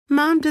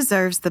Mom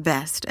deserves the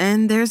best,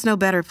 and there's no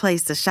better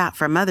place to shop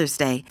for Mother's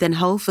Day than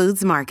Whole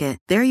Foods Market.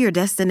 They're your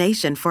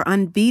destination for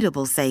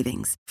unbeatable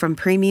savings, from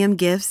premium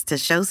gifts to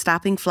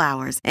show-stopping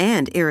flowers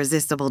and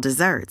irresistible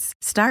desserts.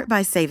 Start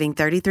by saving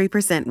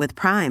 33% with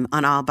Prime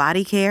on all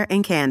body care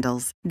and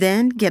candles.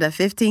 Then get a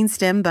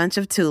 15-stem bunch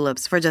of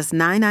tulips for just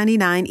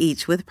 $9.99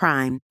 each with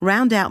Prime.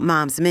 Round out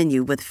Mom's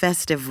menu with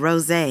festive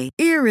rosé,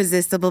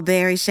 irresistible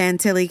berry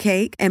chantilly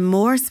cake, and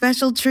more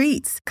special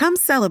treats. Come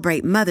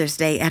celebrate Mother's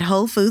Day at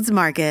Whole Foods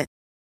Market.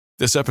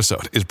 This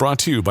episode is brought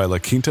to you by La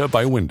Quinta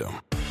by Wyndham.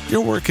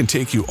 Your work can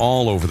take you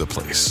all over the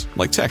place,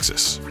 like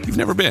Texas. You've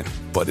never been,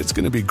 but it's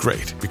going to be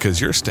great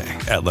because you're staying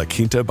at La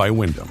Quinta by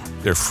Wyndham.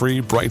 Their free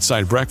Bright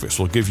Side breakfast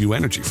will give you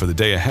energy for the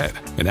day ahead.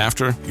 And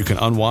after, you can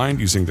unwind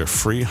using their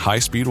free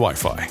high-speed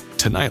Wi-Fi.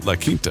 Tonight, La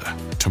Quinta.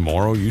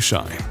 Tomorrow, you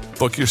shine.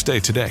 Book your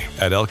stay today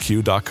at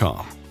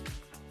LQ.com.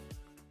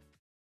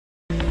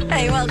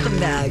 Hey, welcome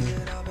back.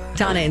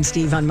 Donna and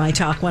Steve on My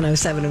Talk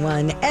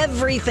 107.1.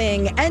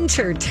 Everything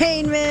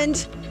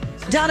Entertainment.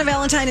 Donna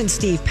Valentine and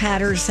Steve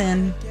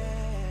Patterson.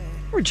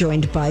 We're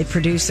joined by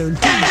producer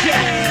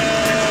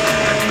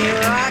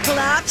DJ Rock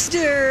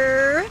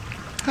Lobster.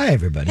 Hi,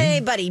 everybody.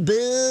 Hey, buddy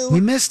boo. We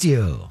missed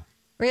you.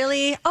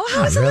 Really? Oh,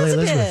 how was really,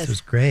 Elizabeth? It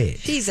was great.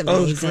 She's amazing.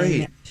 Oh, it was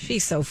great.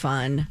 She's so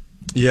fun.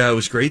 Yeah, it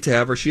was great to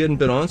have her. She hadn't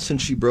been on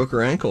since she broke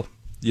her ankle.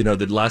 You know,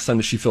 the last time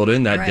that she filled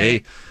in that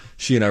day,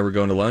 she and I were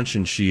going to lunch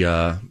and she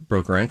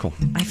broke her ankle.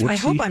 I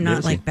hope I'm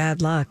not like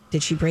bad luck.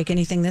 Did she break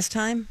anything this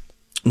time?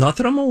 Not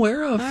that I'm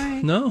aware of.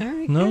 Right. No,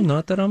 right, no, good.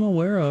 not that I'm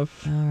aware of.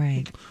 All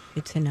right.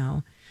 Good to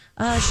know.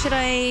 Should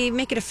I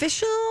make it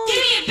official? Give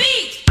me a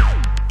beat!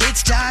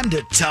 It's time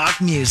to talk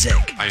music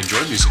I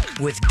enjoy music.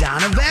 with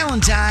Donna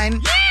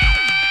Valentine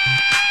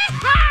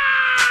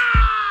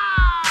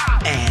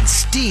and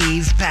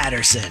Steve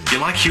Patterson. You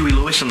like Huey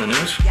Lewis in the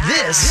news?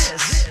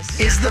 This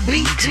is The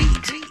Beat.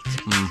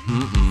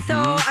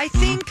 So I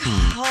think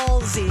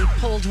Halsey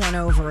pulled one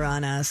over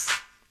on us.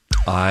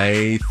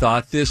 I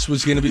thought this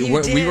was going to be... You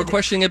We were did.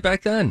 questioning it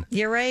back then.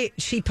 You're right.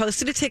 She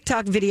posted a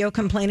TikTok video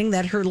complaining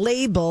that her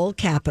label,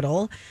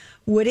 Capitol,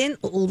 wouldn't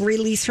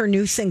release her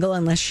new single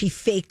unless she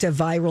faked a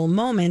viral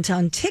moment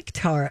on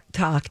TikTok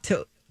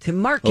to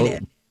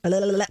market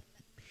it.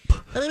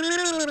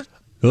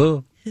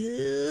 Oh.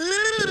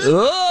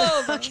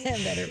 Okay,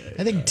 I'm better.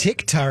 I think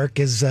TikTok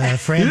is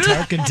Fran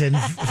Tarkenton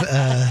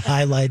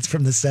highlights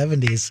from the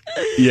 70s.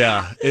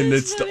 Yeah, and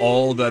it's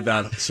all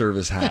that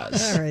service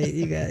has. All right,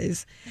 you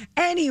guys.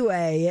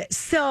 Anyway,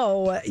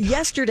 so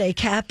yesterday,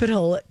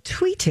 Capitol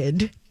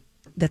tweeted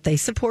that they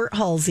support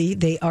Halsey.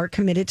 They are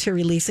committed to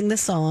releasing the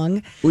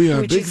song. We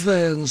are which big is-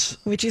 fans.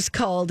 Which is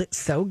called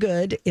So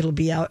Good. It'll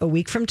be out a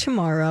week from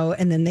tomorrow.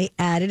 And then they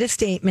added a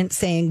statement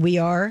saying, we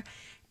are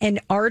an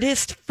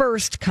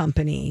artist-first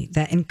company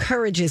that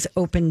encourages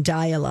open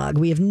dialogue.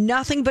 We have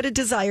nothing but a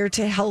desire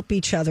to help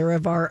each other,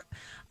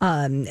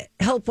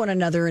 help one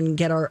another and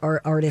get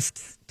our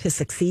artists to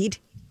succeed.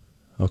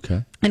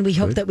 Okay. And we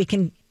hope that we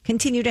can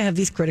continue to have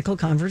these critical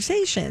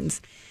conversations.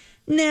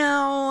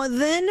 Now,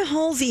 then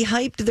Halsey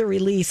hyped the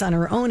release on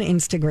her own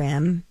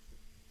Instagram,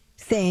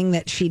 saying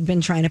that she'd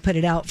been trying to put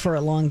it out for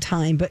a long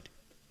time, but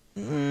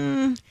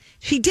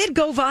she did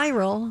go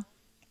viral.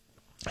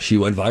 She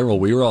went viral.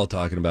 We were all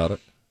talking about it.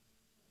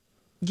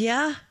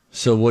 Yeah.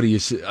 So what do you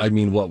say? I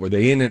mean, what, were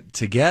they in it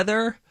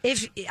together?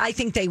 I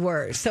think they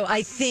were. So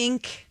I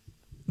think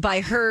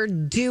by her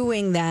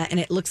doing that, and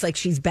it looks like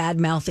she's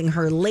bad-mouthing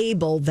her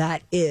label,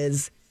 that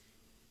is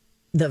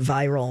the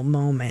viral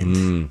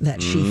moment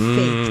that she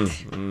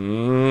faked.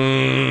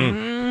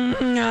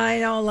 I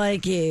don't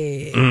like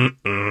it.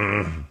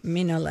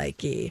 Me no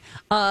like it.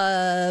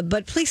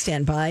 But please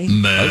stand by.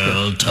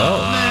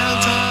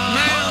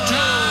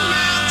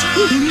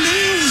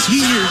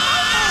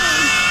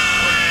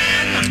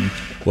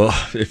 Well,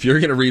 if you're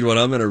going to read one,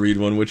 I'm going to read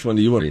one. Which one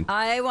do you want to read?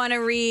 I want to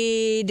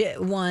read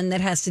one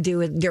that has to do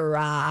with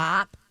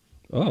drop.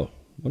 Oh,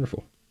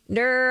 wonderful.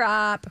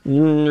 Drop.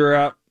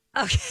 Drop.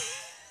 Okay.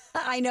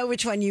 I know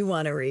which one you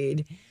want to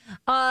read.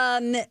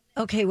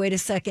 Okay, wait a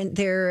second.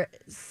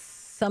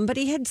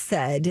 Somebody had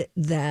said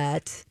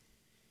that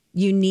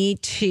you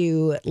need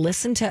to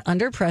listen to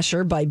Under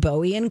Pressure by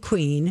Bowie and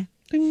Queen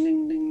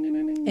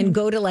and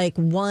go to like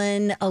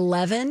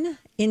 111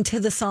 into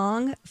the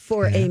song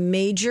for a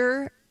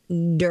major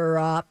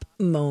drop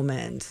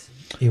moment.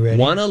 You ready?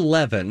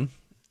 111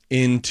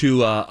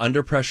 into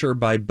Under Pressure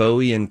by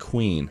Bowie and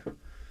Queen.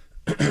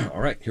 All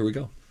right, here we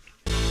go.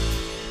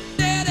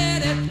 Yeah,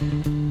 that's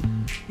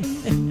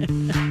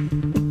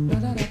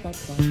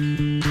a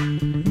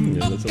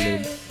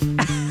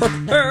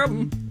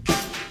little...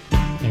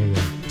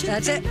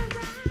 That's it.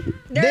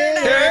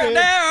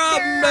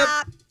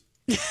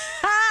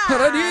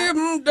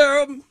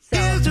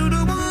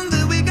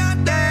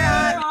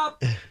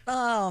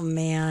 Oh,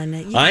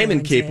 man. I'm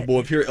incapable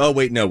of hearing... Oh,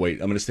 wait, no,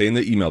 wait. I'm going to stay in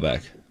the email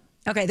back.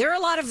 Okay, there are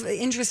a lot of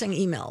interesting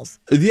emails.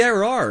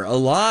 There are a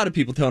lot of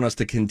people telling us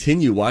to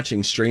continue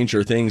watching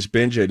Stranger Things,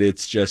 binge it.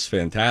 It's just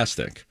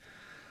fantastic.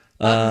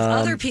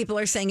 Other people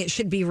are saying it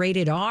should be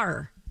rated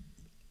R.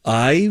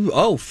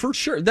 For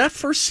sure. That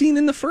first scene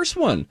in the first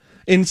one,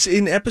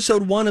 in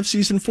episode 1 of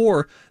season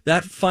 4,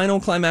 that final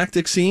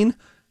climactic scene,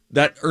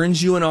 that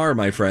earns you an R,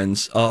 my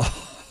friends. A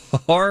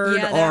hard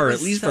R,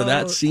 at least for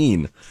that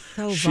scene.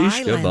 So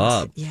Shish violent.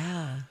 kebab.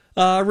 Yeah.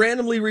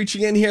 Randomly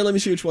reaching in here, let me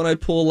see which one I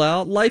pull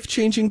out.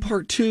 Life-changing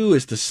part 2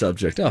 is the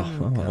subject.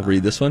 I'll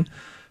read this one.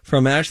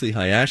 From Ashley.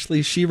 Hi,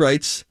 Ashley. She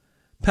writes,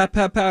 Pat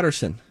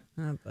Patterson,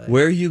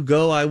 where you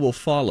go, I will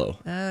follow.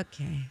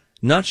 Okay.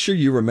 Not sure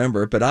you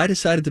remember, but I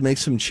decided to make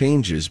some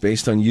changes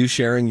based on you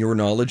sharing your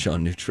knowledge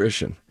on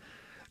nutrition.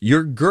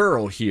 Your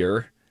girl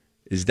here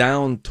is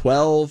down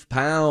 12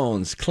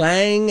 pounds.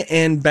 Clang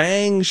and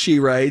bang, she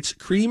writes.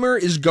 Creamer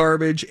is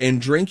garbage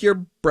and drink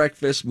your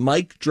breakfast.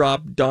 Mic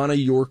drop, Donna,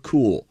 you're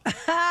cool.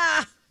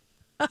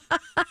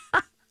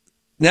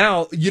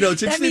 Now,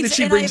 it's interesting that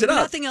she brings it up. I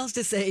have nothing else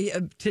to say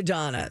to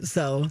Donna,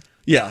 so.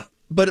 Yeah,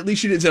 but at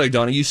least she didn't say, like,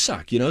 Donna, you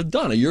suck.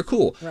 Donna, you're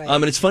cool. Right.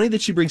 And it's funny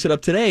that she brings it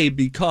up today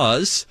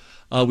because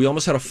we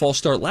almost had a false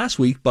start last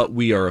week, but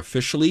we are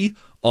officially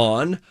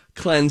on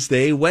Cleanse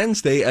Day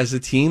Wednesday as a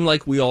team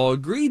like we all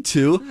agreed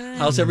to.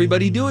 How's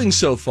everybody doing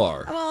so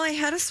far? Well, I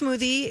had a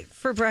smoothie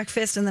for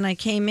breakfast, and then I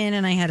came in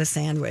and I had a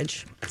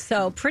sandwich.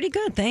 So pretty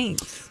good,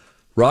 thanks.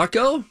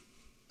 Rocco?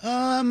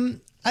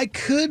 I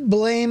could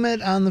blame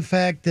it on the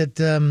fact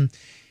that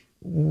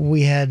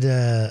we had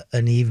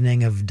an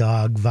evening of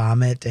dog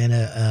vomit and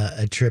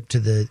a trip to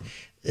the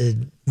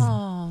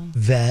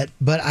vet,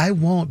 but I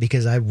won't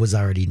because I was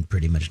already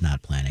pretty much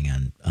not planning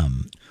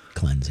on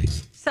cleansing.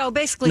 So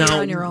basically, you're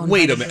on your own.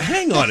 Wait a minute.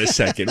 Hang on a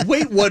second.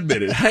 Wait 1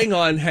 minute. Hang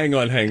on.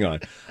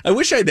 I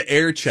wish I had the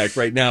air check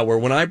right now where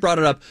when I brought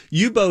it up,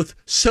 you both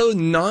so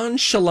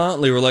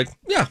nonchalantly were like,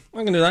 yeah,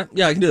 I can do that.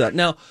 Yeah, I can do that.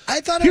 Now,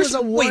 I thought it was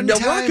a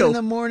one-time in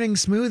the morning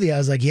smoothie. I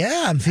was like,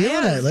 yeah, I'm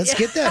feeling it. Let's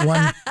get that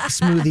one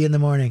smoothie in the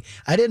morning.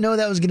 I didn't know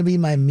that was going to be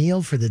my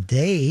meal for the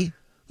day.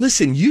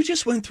 Listen, you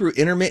just went through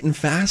intermittent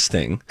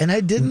fasting. And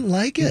I didn't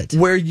like it.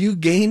 Where you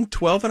gained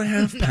 12 and a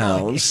half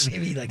pounds.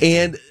 Maybe like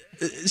and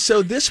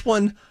so this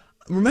one,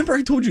 remember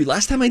I told you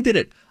last time I did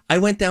it, I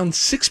went down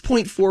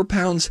 6.4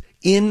 pounds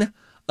in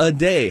a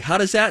day. How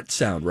does that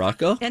sound,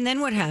 Rocco? And then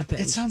what happened?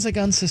 It sounds like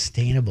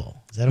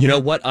unsustainable. Is that okay? You know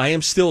what? I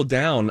am still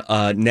down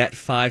net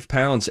 5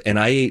 pounds, and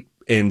I ate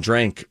and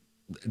drank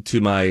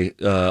to my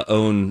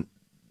own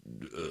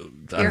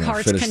your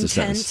heart's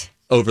content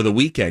over the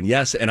weekend.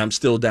 Yes, and I'm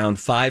still down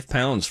 5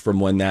 pounds from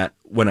when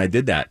I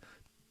did that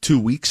 2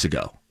 weeks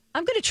ago.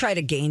 I'm going to try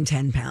to gain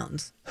 10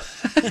 pounds.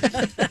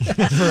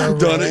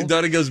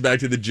 Donna goes back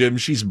to the gym.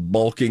 She's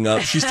bulking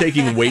up. She's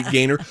taking weight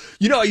gainer.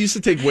 I used to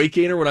take weight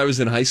gainer when I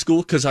was in high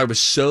school because I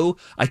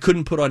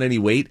couldn't put on any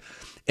weight.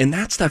 And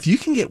that stuff, you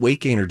can get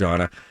weight gainer,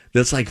 Donna,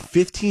 that's like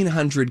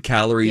 1,500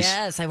 calories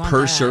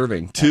per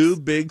serving. That's... 2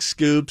 big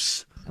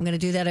scoops. I'm going to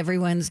do that every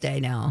Wednesday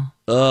now.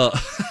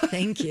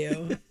 Thank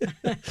you.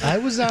 I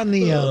was on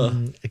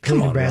the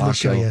Cleveland Bradley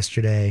show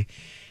yesterday.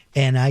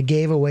 And I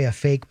gave away a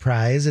fake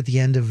prize at the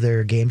end of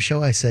their game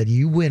show. I said,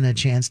 you win a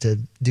chance to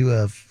do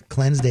a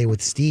cleanse day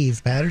with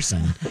Steve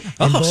Patterson.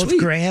 And both sweet.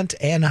 Grant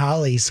and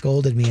Holly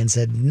scolded me and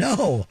said,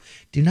 no,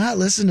 do not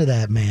listen to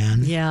that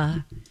man. Yeah.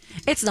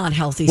 It's not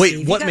healthy, Wait,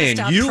 Steve. what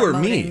man? You or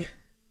me?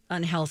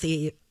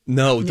 Unhealthy.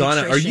 No, nutrition.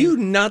 Donna, are you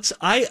nuts?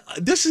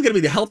 This is going to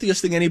be the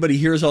healthiest thing anybody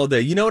hears all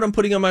day. You know what I'm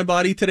putting on my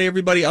body today,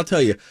 everybody? I'll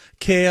tell you.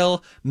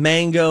 Kale,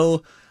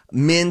 mango,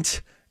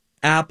 mint,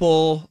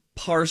 apple,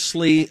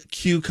 parsley,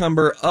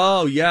 cucumber.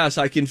 Oh, yes,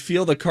 I can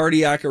feel the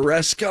cardiac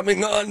arrest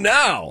coming on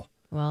now.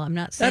 Well, I'm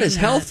not saying that is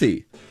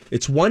healthy.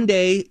 It's one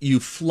day you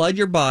flood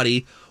your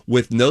body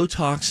with no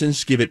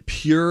toxins, give it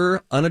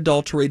pure,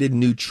 unadulterated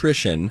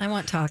nutrition. I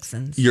want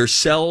toxins. Your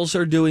cells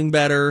are doing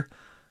better.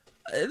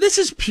 This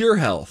is pure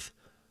health.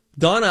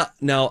 Donna,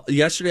 now,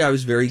 yesterday I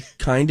was very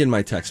kind in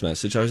my text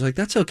message. I was like,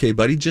 that's okay,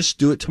 buddy. Just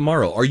do it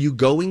tomorrow. Are you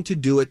going to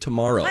do it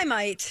tomorrow? I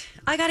might.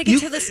 I got to get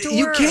to the store.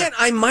 You can't.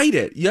 I might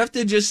it. You have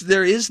to just,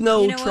 there is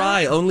no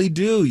try. What? Only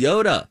do.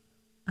 Yoda.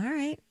 All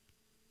right.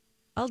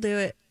 I'll do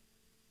it.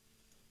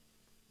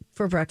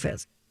 For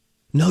breakfast.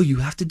 No, you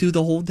have to do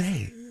the whole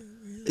day.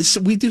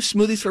 We do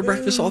smoothies for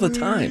breakfast all the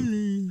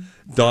time.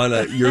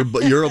 Donna, you're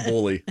a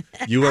bully.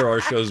 You are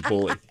our show's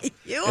bully.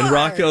 And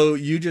Rocco,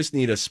 you just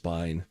need a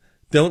spine.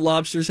 Don't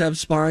lobsters have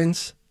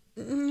spines?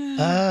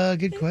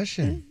 Good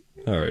question.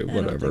 All right,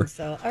 whatever. I don't think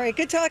so. All right,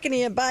 good talking to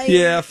you. Bye.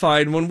 Yeah,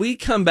 fine. When we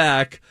come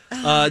back,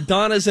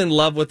 Donna's in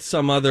love with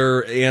some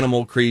other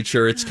animal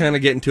creature. It's kind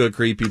of getting to a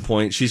creepy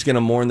point. She's going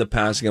to mourn the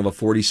passing of a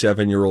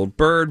 47-year-old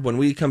bird. When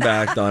we come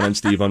back, Donna and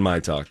Steve on My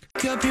Talk.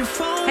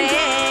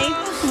 Hey,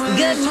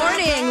 good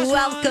morning.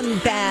 Welcome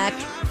back.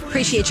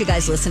 Appreciate you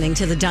guys listening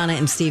to the Donna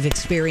and Steve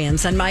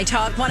Experience on My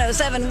Talk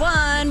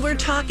 107.1, where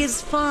talk is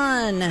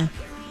fun.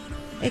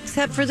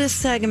 Except for this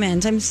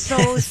segment. I'm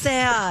so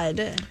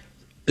sad.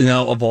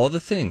 Now, of all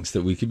the things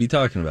that we could be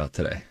talking about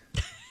today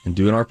and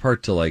doing our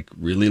part to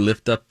really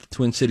lift up the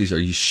Twin Cities, are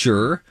you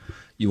sure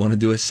you want to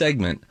do a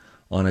segment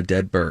on a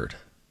dead bird?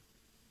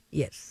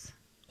 Yes.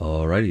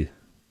 All righty.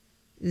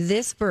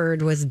 This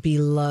bird was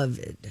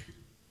beloved.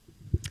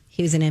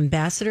 He was an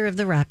ambassador of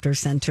the Raptor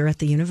Center at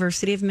the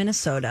University of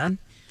Minnesota.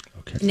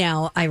 Okay.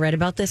 Now, I read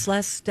about this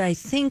last, I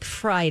think,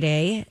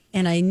 Friday,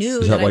 and I knew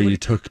Is that why you you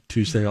took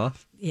Tuesday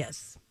off?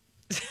 Yes.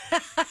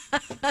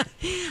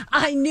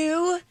 I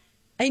knew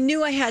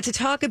I had to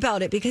talk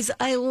about it because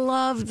I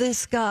love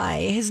this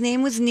guy. His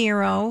name was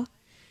Nero.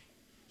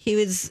 He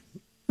was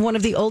one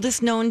of the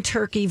oldest known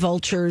turkey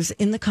vultures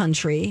in the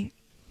country.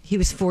 He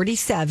was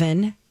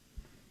 47.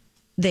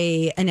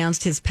 They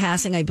announced his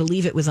passing, I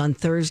believe it was on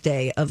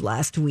Thursday of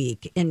last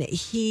week, and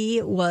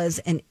he was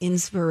an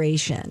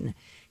inspiration.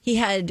 He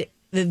had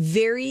a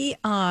very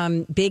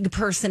big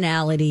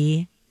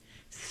personality,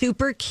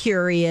 super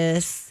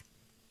curious.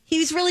 He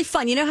was really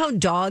fun. You know how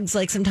dogs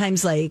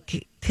sometimes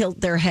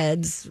tilt their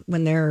heads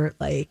when they're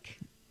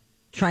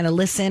trying to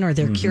listen or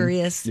they're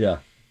curious? Yeah.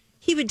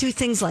 He would do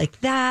things like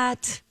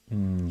that.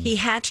 He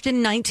hatched in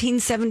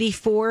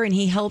 1974 and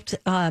he helped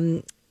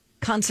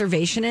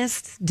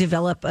conservationists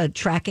develop a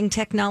tracking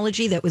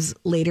technology that was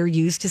later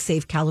used to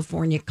save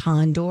California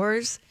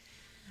condors.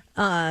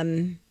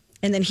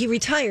 And then he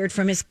retired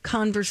from his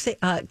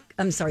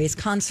his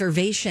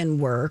conservation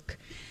work,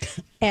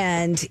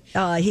 and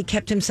he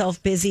kept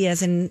himself busy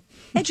as an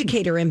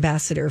educator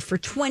ambassador for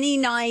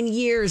 29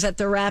 years at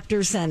the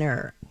Raptor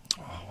Center.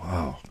 Oh,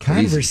 wow.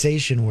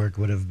 Conversation work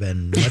would have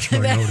been much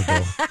more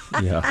notable.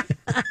 Yeah.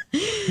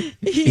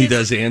 He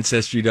does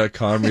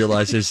Ancestry.com,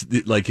 realizes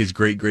his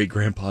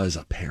great-great-grandpa is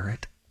a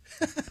parrot.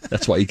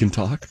 That's why he can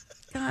talk.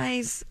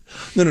 Guys.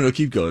 No,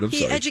 keep going. I'm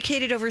he sorry.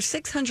 educated over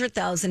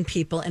 600,000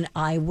 people, and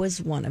I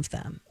was one of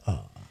them.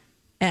 Oh.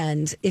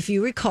 And if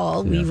you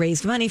recall, we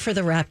raised money for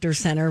the Raptor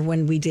Center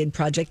when we did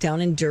Project Down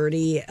and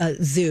Dirty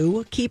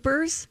Zoo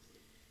Keepers.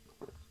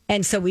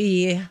 And so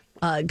we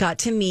got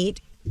to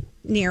meet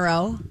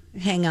Nero,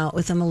 hang out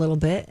with him a little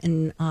bit,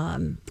 and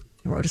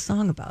wrote a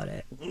song about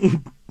it.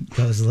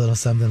 Goes a little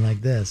something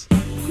like this.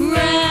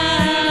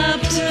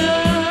 Raptor.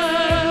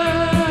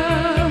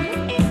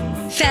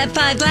 Fab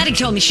Five Gladys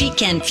told me she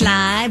can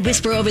fly.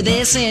 Whisper over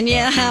this and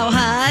yeah, how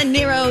high.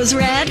 Nero's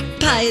rad,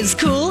 pie is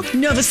cool.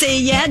 Nova say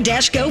yeah,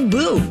 dash go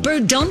boo.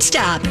 Bird don't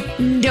stop,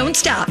 don't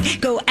stop.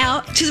 Go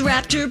out to the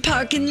Raptor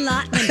parking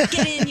lot and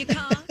get in your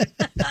car.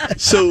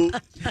 So,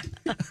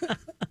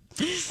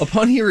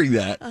 upon hearing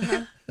that,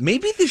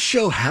 maybe this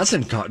show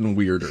hasn't gotten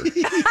weirder.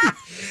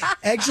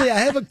 Actually, I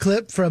have a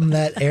clip from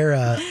that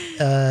era.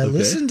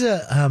 Listen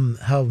to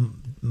how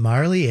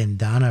Marley and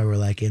Donna were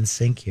in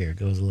sync here. It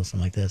goes a little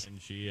something like this. And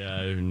she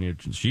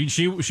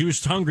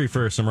was hungry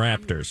for some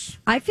raptors.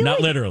 I feel not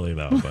like literally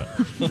though, but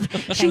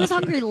she was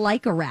hungry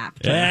like a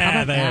raptor.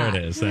 Yeah, there it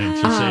is.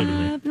 Thanks. You saved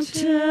me.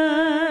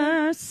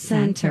 Raptor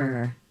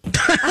Center.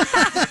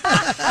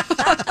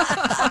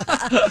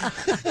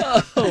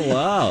 Oh,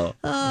 wow.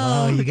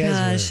 Oh, you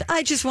guys gosh.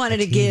 I just wanted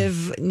to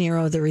give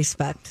Nero the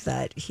respect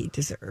that he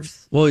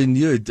deserves. Well, and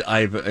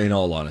in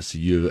all honesty,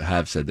 you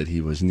have said that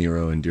he was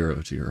Nero and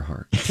Dero to your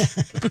heart.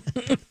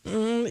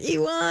 He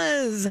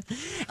was.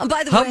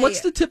 By the way,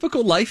 What's the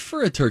typical life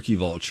for a turkey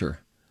vulture?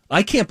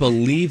 I can't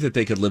believe that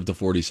they could live to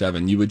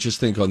 47. You would just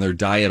think on their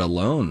diet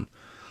alone.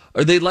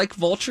 Are they like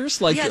vultures?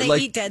 they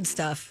eat dead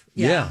stuff.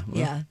 Yeah.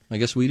 Yeah. I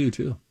guess we do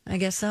too. I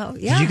guess so.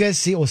 Yeah. Did you guys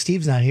see? Well,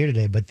 Steve's not here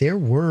today, but there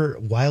were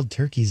wild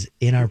turkeys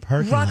in our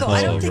parking Rocco, lot.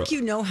 I don't think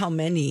you know how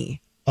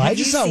many. I Have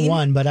just you saw seen-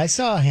 one, but I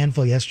saw a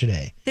handful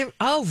yesterday.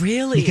 Oh,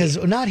 really? Because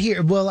not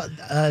here, well,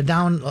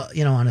 down,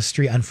 on a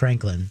street on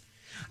Franklin.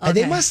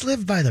 They Okay. must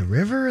live by the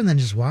river and then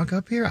just walk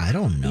up here. I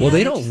don't know. Well,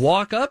 they don't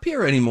walk up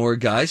here anymore,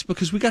 guys,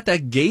 because we got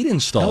that gate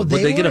installed. No,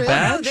 Would they get a were in.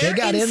 badge? They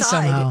got in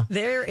somehow.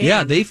 They're in.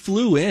 Yeah, they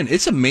flew in.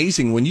 It's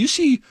amazing. When you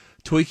see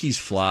Twinkies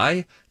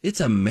fly, it's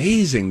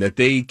amazing that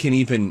they can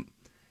even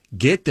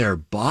get their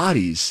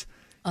bodies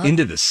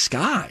into the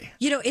sky.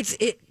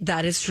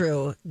 That is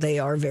true. They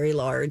are very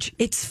large.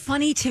 It's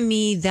funny to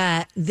me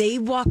that they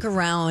walk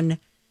around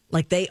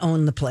like they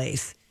own the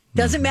place.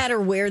 Doesn't matter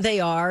where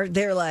they are.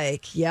 They're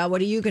like, yeah, what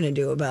are you going to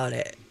do about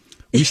it?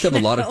 We used to have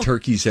a lot of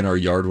turkeys in our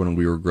yard when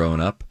we were growing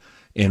up,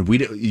 and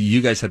you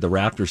guys had the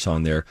Raptor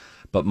song there,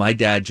 but my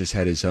dad just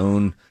had his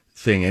own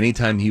thing.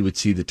 Anytime he would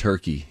see the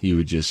turkey, he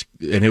would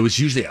and it was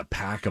usually a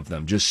pack of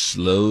them just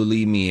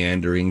slowly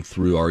meandering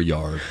through our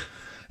yard.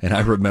 And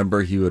I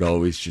remember he would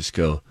always just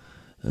go,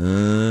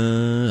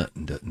 every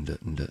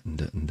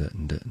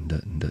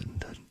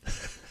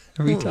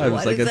time.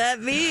 What does that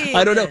mean?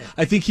 I don't know.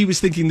 I think he was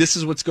thinking this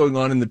is what's going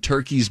on in the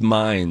turkeys'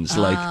 minds.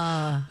 We're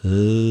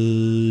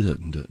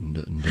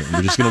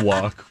just going to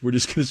walk. We're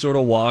just going to sort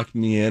of walk,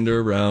 meander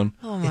around.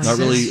 Not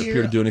really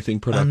appear to do anything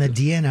productive. On the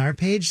DNR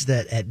page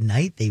that at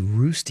night they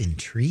roost in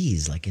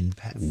trees, like in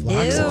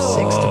flocks of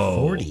 6 to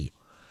 40.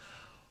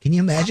 Can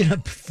you imagine a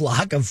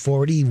flock of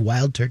 40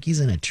 wild turkeys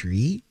in a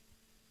tree?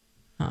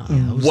 How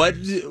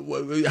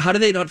do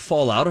they not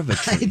fall out of a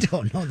I tree?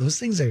 don't know. Those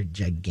things are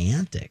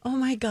gigantic. Oh,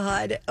 my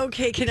God.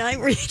 Okay, can I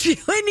read you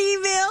an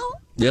email?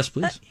 Yes,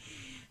 please.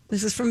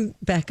 This is from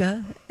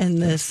Becca,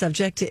 and the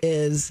subject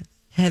is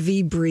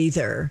heavy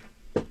breather.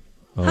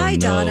 Hi, no.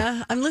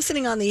 Donna. I'm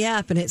listening on the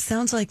app, and it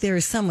sounds like there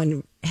is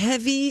someone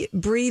heavy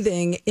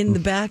breathing in the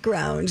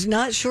background.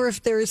 Not sure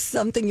if there's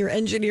something your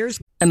engineers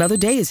Another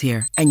day is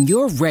here, and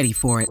you're ready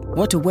for it.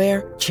 What to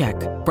wear? Check.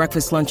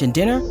 Breakfast, lunch, and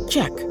dinner?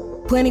 Check.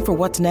 Planning for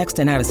what's next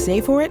and how to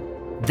save for it?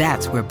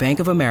 That's where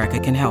Bank of America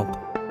can help.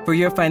 For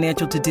your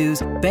financial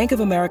to-dos, Bank of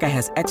America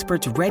has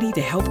experts ready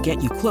to help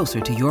get you closer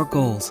to your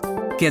goals.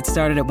 Get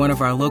started at one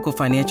of our local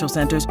financial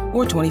centers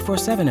or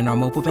 24/7 in our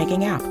mobile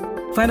banking app.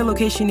 Find a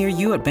location near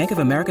you at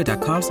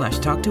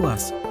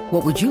bankofamerica.com/talktous.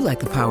 What would you like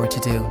the power to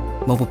do?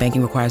 Mobile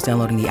banking requires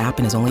downloading the app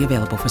and is only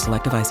available for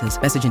select devices.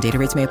 Message and data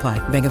rates may apply.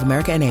 Bank of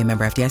America NA,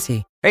 member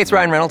FDIC. Hey, it's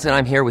Ryan Reynolds, and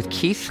I'm here with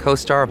Keith,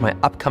 co-star of my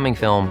upcoming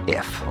film,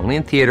 If, only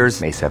in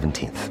theaters May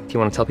 17th. Do you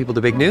want to tell people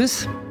the big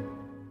news?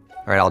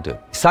 All right, I'll do it.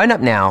 Sign up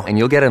now and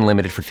you'll get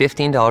unlimited for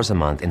 $15 a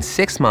month and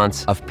 6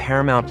 months of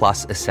Paramount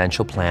Plus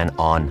Essential Plan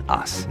on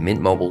us.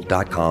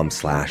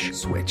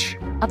 MintMobile.com/switch.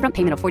 Upfront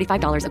payment of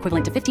 $45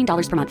 equivalent to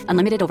 $15 per month.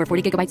 Unlimited over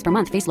 40 gigabytes per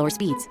month. Face lower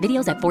speeds.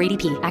 Videos at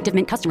 480p. Active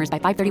Mint customers by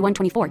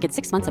 531.24 get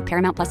 6 months of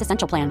Paramount Plus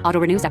Essential Plan.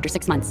 Auto renews after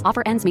 6 months.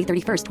 Offer ends May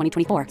 31st,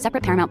 2024.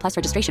 Separate Paramount Plus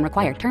registration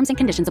required. Terms and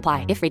conditions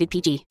apply if rated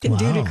PG. Can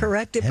do to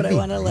correct it, but I Heavy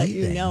want to let you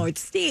breathing. know it's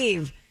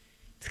Steve.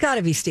 It's got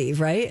to be Steve,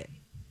 right?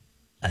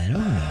 I don't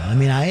know. I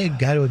mean, I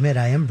got to admit,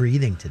 I am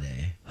breathing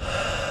today.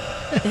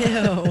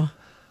 Ew.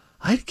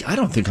 I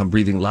don't think I'm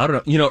breathing loud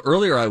enough. You know,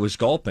 earlier I was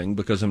gulping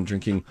because I'm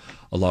drinking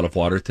a lot of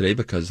water today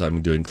because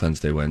I'm doing Cleanse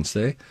Day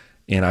Wednesday.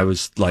 And I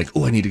was like,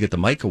 oh, I need to get the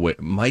mic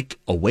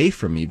away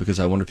from me because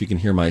I wonder if you can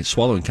hear my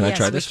swallowing. Can I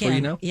try this for you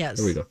now? Yes.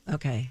 There we go.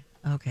 Okay.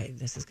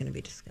 This is going to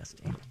be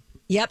disgusting.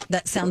 Yep,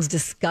 that sounds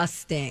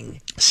disgusting.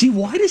 See,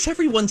 why does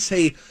everyone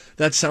say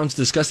that sounds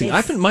disgusting?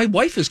 My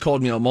wife has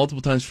called me out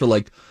multiple times for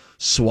like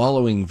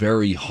swallowing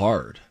very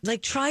hard.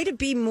 Like, try to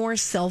be more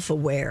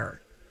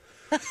self-aware.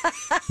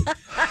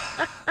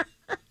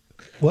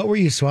 What were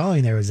you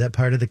swallowing there? Was that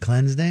part of the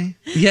cleanse day?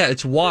 Yeah,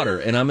 it's water,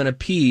 and I'm going to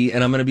pee,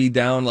 and I'm going to be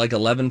down like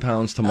 11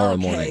 pounds tomorrow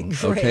morning.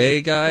 Great.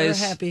 Okay, guys?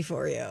 We're happy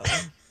for you.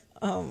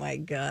 Oh, my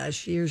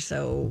gosh. You're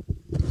so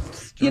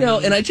strange. You know,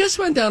 and I just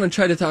went down and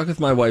tried to talk with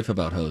my wife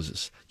about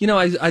hoses. You know,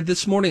 I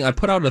this morning I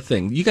put out a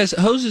thing. You guys,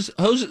 hoses,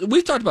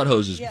 we've talked about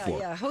hoses before.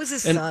 Yeah,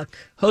 hoses And suck.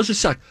 Hoses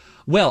suck.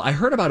 Well, I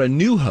heard about a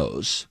new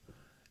hose,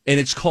 and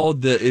it's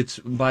called it's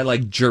by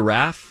like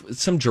Giraffe,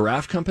 it's some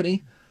giraffe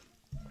company.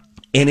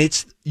 And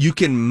you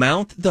can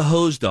mount the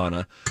hose,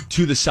 Donna,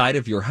 to the side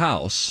of your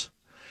house.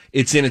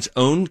 It's in its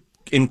own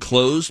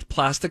enclosed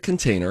plastic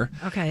container.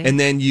 Okay. And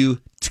then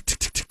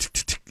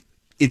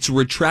it's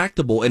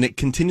retractable and it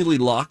continually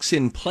locks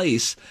in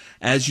place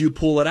as you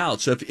pull it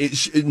out. So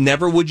if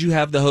never would you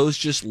have the hose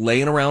just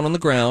laying around on the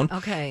ground.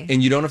 Okay.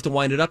 And you don't have to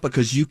wind it up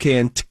because you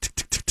can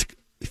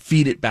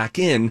feed it back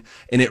in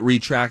and it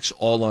retracts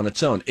all on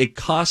its own.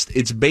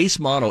 Its base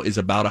model is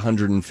about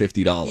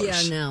 $150.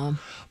 Yeah, no.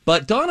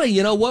 But Donna,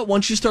 you know what?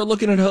 Once you start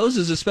looking at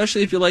hoses,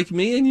 especially if you're like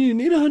me and you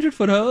need a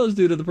 100-foot hose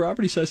due to the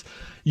property size,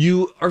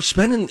 you are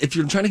spending, if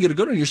you're trying to get a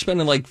good one, you're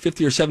spending like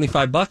 $50 or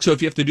 $75. So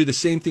if you have to do the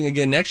same thing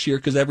again next year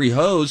because every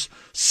hose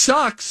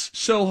sucks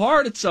so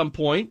hard at some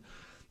point,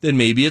 then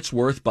maybe it's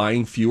worth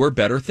buying fewer,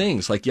 better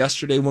things. Like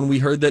yesterday when we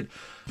heard that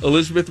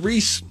Elizabeth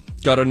Reese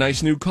got a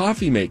nice new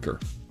coffee maker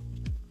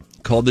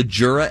called the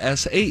Jura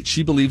S8.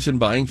 She believes in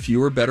buying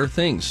fewer, better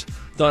things.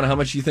 Donna, how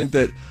much do you think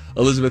that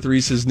Elizabeth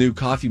Reese's new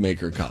coffee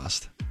maker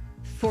cost?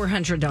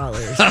 $400.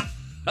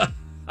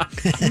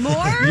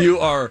 More? You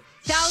are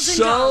 $1,000.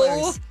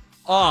 so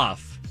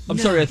off. I'm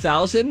sorry,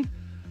 1,000?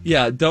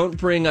 Yeah, don't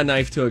bring a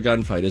knife to a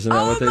gunfight. Isn't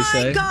that what they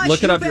say? Gosh,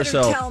 Look it up better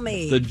yourself. tell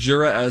me. The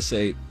Jura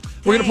S8.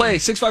 We're going to play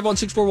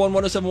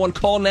 651-641-1071.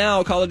 Call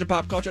now. College of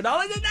Pop Culture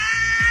Knowledge is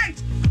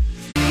next!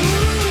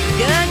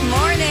 Good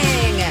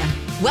morning.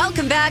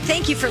 Welcome back.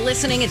 Thank you for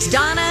listening. It's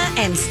Donna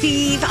and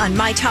Steve on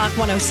My Talk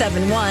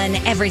 1071,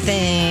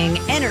 Everything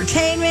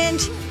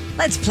Entertainment.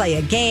 Let's play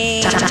a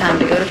game. Time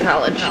to go to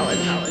college.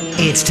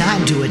 It's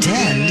time to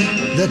attend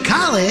the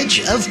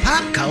College of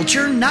Pop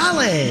Culture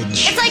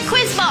Knowledge. It's like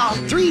quiz ball.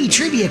 3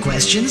 trivia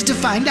questions to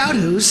find out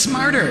who's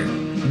smarter.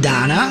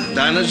 Donna?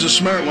 Donna's a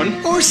smart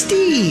one. Or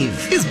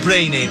Steve? His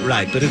brain ain't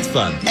right, but it's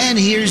fun. And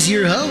here's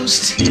your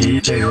host,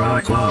 DJ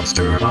Rock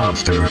Lobster.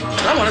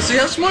 I want to see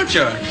how smart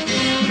you are.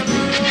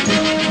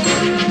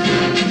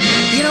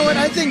 You know what?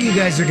 I think you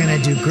guys are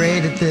going to do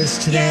great at this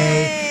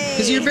today.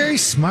 Because you're very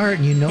smart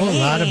and you know a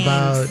lot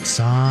about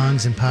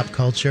songs and pop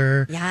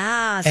culture.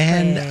 Yes.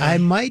 And I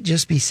might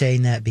just be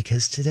saying that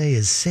because today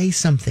is Say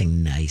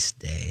Something Nice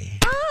Day.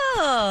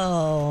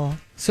 Oh.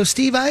 So,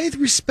 Steve, I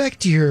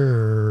respect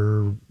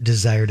your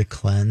desire to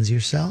cleanse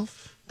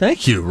yourself.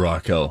 Thank you,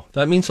 Rocco.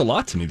 That means a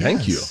lot to me.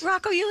 Thank you.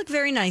 Rocco, you look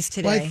very nice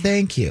today. Why,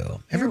 thank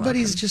you.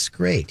 Everybody's just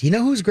great. You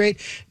know who's great?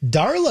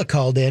 Darla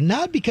called in,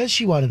 not because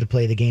she wanted to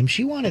play the game.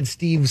 She wanted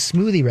Steve's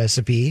smoothie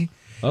recipe.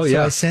 Oh, so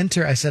yeah. I sent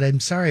her, I said, I'm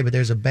sorry, but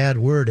there's a bad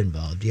word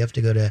involved. You have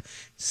to go to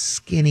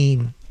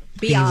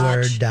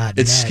skinnybiatch.net.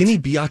 It's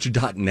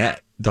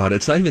skinnybiatch.net.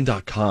 It's not even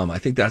 .com. I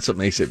think that's what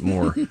makes it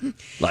more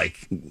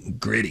like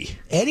gritty.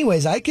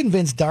 Anyways, I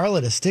convinced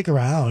Darla to stick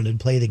around and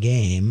play the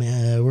game.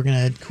 We're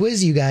going to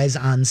quiz you guys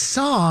on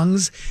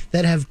songs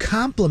that have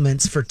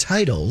compliments for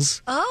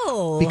titles.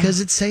 Oh. Because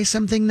it's Say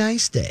Something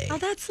Nice Day. Oh,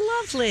 that's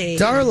lovely.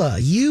 Darla,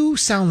 you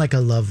sound like a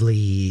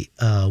lovely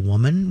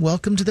woman.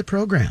 Welcome to the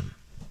program.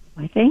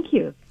 Why, thank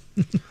you.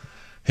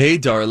 Hey,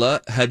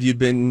 Darla, have you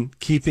been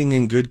keeping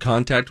in good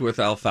contact with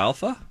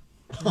Alfalfa?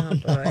 Oh,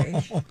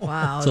 boy.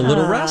 Wow. It's a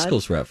Little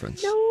Rascals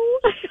reference. No.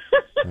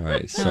 All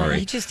right, sorry.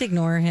 You just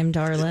ignore him,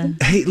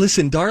 Darla. Hey,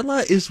 listen,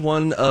 Darla is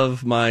one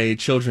of my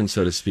children,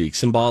 so to speak.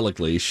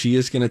 Symbolically, she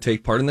is going to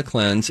take part in the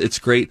cleanse. It's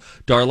great.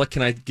 Darla,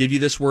 can I give you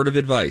this word of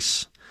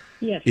advice?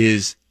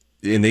 Yes.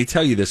 And they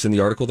tell you this in the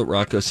article that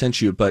Rocco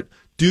sent you, but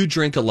do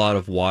drink a lot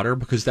of water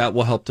because that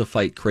will help to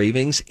fight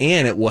cravings,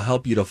 and it will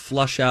help you to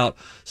flush out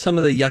some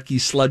of the yucky,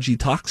 sludgy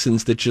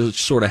toxins that just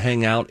sort of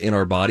hang out in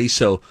our body.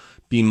 So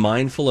be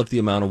mindful of the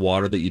amount of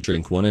water that you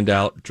drink. When in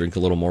doubt, drink a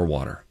little more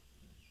water.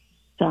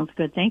 Sounds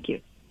good. Thank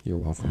you. You're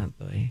welcome.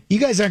 Oh, boy. You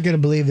guys aren't going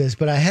to believe this,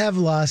 but I have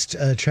lost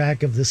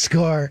track of the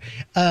score.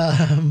 But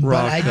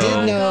I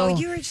did know,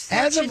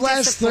 as of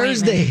last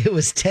Thursday, it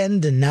was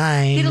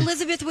 10-9. Did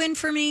Elizabeth win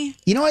for me?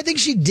 You know, I think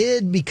she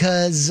did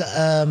because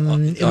it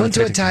went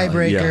to a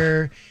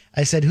tiebreaker. Yeah.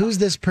 I said, who's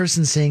this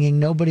person singing?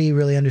 Nobody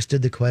really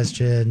understood the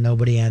question.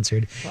 Nobody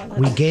answered.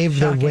 We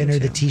gave the winner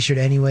the T-shirt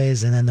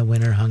anyways, and then the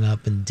winner hung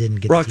up and didn't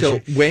get the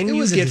T-shirt. Rocco, when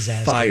you get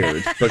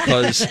fired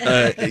because,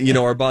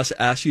 our boss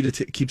asked you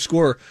to keep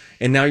score,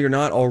 and now you're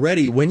not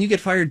already, when you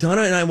get fired,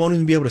 Donna and I won't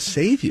even be able to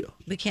save you.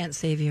 We can't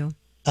save you.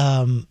 Yeah,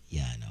 I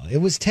know. It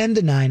was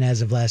 10-9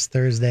 as of last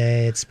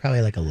Thursday. It's probably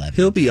like 11.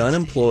 He'll be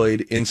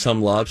unemployed in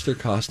some lobster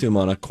costume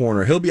on a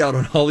corner. He'll be out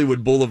on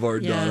Hollywood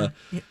Boulevard, Donna.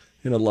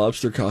 In a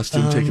lobster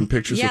costume, taking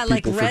pictures of people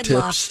like Red for tips.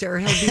 Lobster.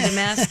 He'll be the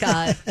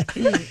mascot.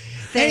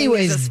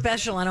 Anyways, a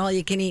special on all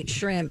you can eat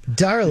shrimp.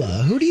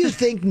 Darla, who do you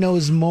think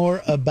knows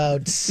more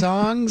about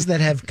songs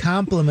that have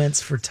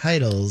compliments for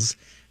titles,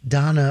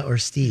 Donna or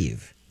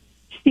Steve?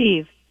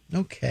 Steve.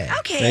 Okay.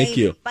 Thank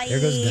you. Bye.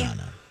 There goes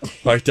Donna. All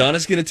right,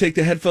 Donna's going to take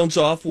the headphones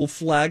off. We'll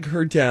flag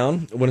her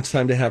down when it's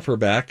time to have her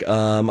back.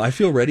 I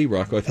feel ready,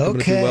 Rocco. I think I'm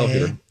going to do well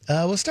here.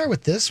 We'll start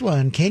with this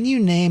one. Can you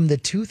name the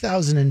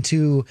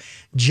 2002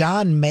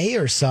 John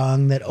Mayer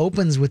song that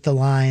opens with the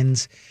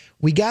lines,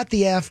 "We got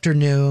the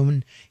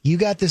afternoon, you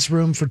got this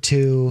room for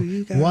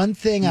two, one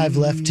thing I've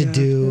left to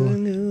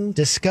do,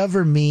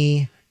 discover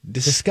me,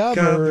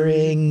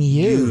 discovering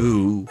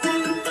you.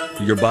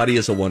 Your body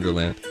is a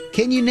wonderland."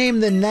 Can you name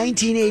the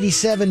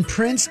 1987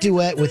 Prince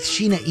duet with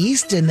Sheena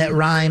Easton that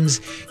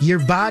rhymes, "Your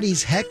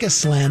body's hecka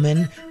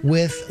slammin'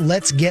 with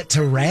let's get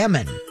to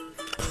rammin'"?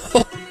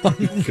 Oh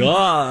my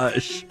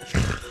gosh.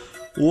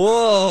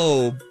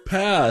 Whoa,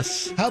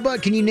 pass. How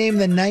about, can you name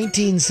the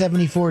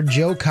 1974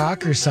 Joe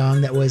Cocker song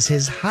that was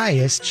his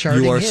highest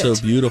charting hit? You are so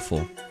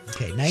beautiful.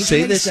 Okay,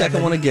 say the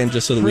second one again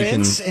just so that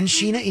Prince we can... and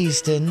Sheena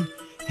Easton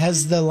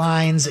has the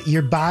lines,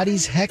 "Your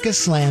body's hecka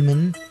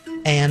slammin'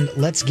 and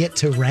let's get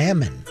to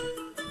rammin'."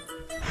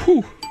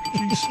 Whew.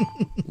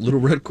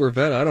 Little Red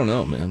Corvette. I don't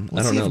know, man.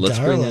 I don't know. Let's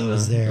bring in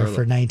was there Darla.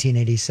 for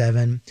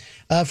 1987.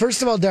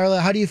 First of all, Darla,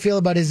 how do you feel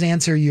about his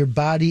answer, "Your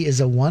body is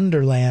a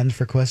wonderland"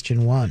 for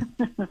question 1?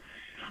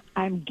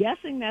 I'm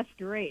guessing that's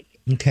great.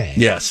 Okay.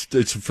 Yes,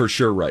 it's for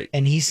sure right.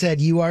 And he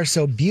said, "You Are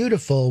So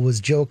Beautiful"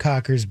 was Joe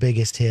Cocker's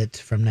biggest hit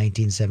from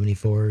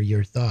 1974.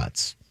 Your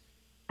thoughts?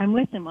 I'm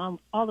with him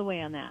all the way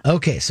on that.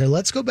 Okay, so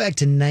let's go back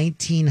to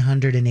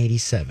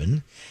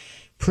 1987.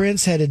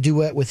 Prince had a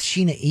duet with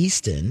Sheena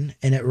Easton,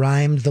 and it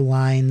rhymed the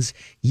lines,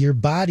 "Your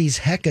body's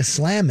hecka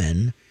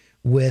slammin'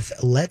 with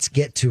let's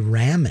get to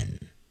rammin'."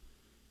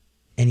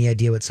 Any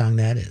idea what song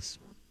that is?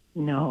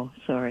 No,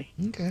 sorry.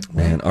 Okay.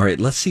 Man, all right,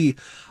 let's see.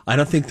 I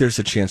don't think there's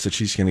a chance that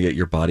she's going to get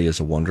Your Body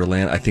is a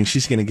Wonderland. I think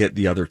she's going to get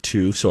the other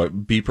two, so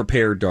be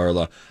prepared,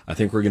 Darla. I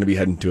think we're going to be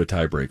heading to a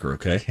tiebreaker,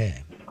 okay?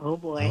 Okay. Oh,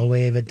 boy. I'll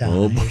wave it down.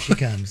 Oh, Here she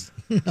comes.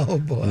 Oh,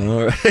 boy.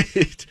 All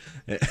right.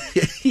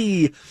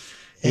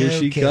 Here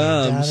she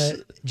comes. Donna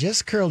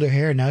just curled her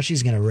hair. Now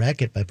she's going to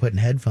wreck it by putting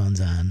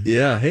headphones on.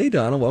 Yeah. Hey,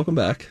 Donna. Welcome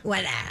back.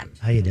 What up?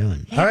 How you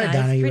doing? Hey, all right, guys.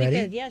 Donna, you Pretty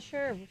ready? Good. Yeah,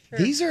 sure.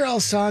 These are all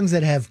songs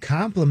that have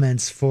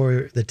compliments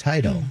for the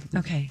title.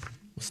 Okay.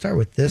 We'll start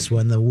with this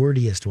one, the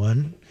wordiest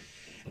one,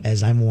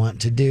 as I'm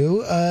wont to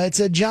do. It's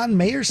a John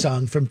Mayer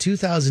song from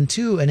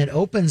 2002, and it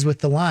opens with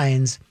the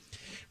lines,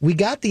 "We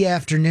got the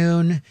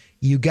afternoon,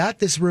 you got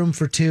this room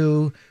for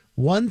two,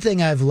 one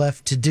thing I've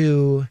left to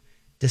do,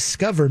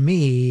 discover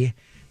me,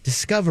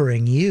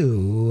 discovering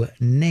you."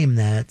 Name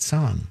that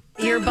song.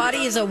 Your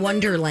body is a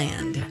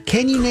wonderland.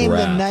 Can you name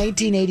the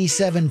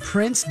 1987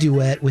 Prince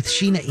duet with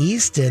Sheena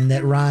Easton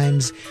that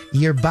rhymes,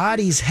 "Your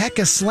body's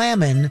hecka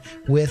slammin'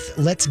 with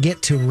let's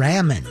get to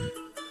rammin'"?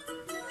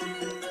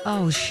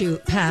 Oh,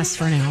 shoot. Pass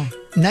for now.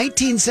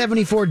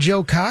 1974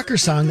 Joe Cocker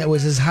song that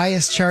was his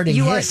highest charting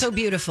You hit. Are So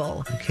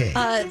Beautiful. Okay.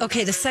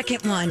 Okay, the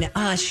second one.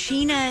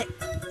 Sheena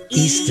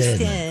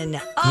Easton.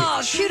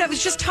 Oh, shoot. I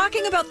was just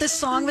talking about this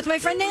song with my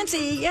friend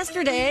Nancy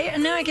yesterday,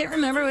 and now I can't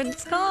remember what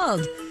it's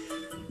called.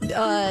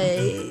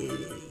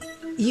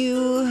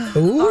 You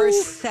Ooh. are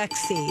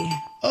sexy.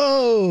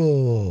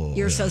 Oh.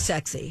 You're so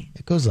sexy.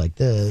 It goes like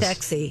this.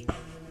 Sexy.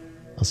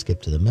 I'll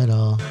skip to the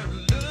middle.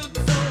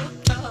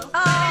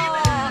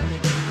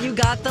 Oh, you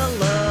got the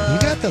look.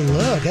 You got the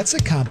look. That's a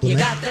compliment.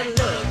 You got the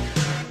look.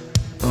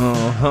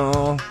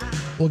 Uh-huh.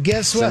 Well,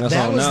 guess Sing what? a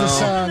That song was the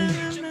now.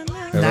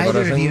 song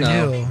neither of you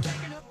knew.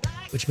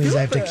 Which means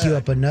I have to queue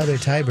up another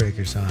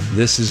tiebreaker song.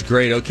 This is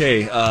great.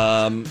 Okay.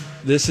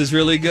 This is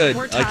really good.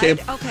 We're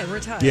tied. Okay, we're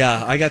tied.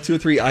 Yeah, I got 2 or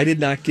 3. I did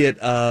not get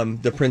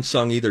the Prince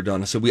song either,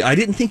 Donna. So I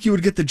didn't think you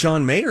would get the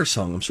John Mayer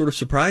song. I'm sort of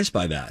surprised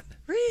by that.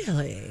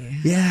 Really?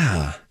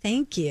 Yeah.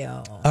 Thank you.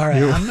 All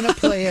right, I'm going to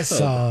play a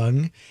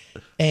song,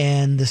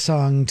 and the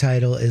song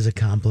title is a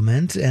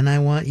compliment, and I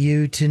want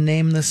you to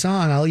name the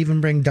song. I'll even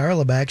bring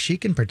Darla back. She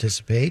can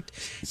participate.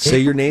 Say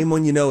your name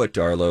when you know it,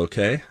 Darla,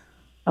 okay?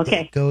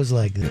 Okay. It goes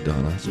like this.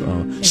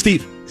 Donna.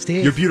 Steve.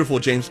 You're beautiful,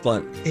 James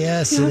Blunt.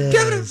 Yes, it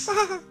is.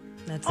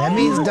 That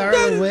means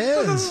Darla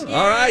wins.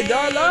 All right,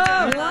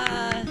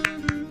 Darla.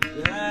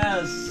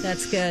 Yes.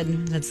 That's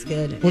good. That's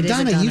good. Well, It is a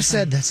Donna, Donna you song.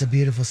 said that's a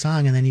beautiful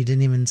song, and then you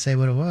didn't even say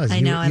what it was. I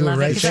know. I you love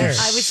were right it. there. I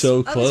was So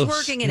I close. was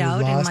working it You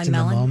out in lost my in the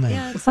melon. moment.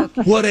 Yeah, it's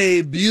okay. What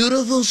a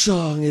beautiful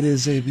song. It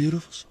is a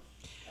beautiful song.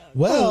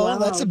 Well, wow.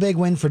 that's a big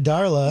win for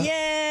Darla.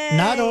 Yay!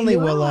 Not only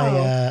will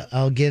Wow.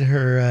 I'll get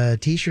her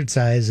T-shirt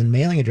size and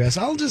mailing address,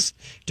 I'll just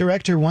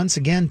direct her once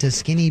again to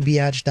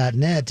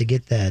skinnybiatch.net to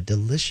get that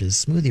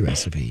delicious smoothie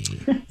recipe.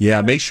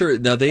 Yeah, make sure.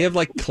 Now, they have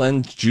like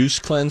juice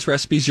cleanse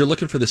recipes. You're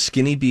looking for the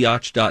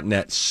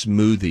skinnybiatch.net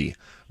smoothie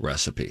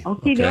recipe.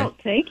 Okay,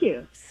 thank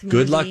you.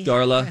 Good luck, Smoothie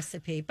Darla.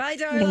 Recipe. Bye,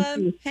 Thank Darla.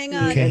 you. Hang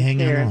on. Okay, hang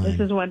There. on. This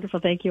is wonderful.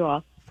 Thank you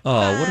all.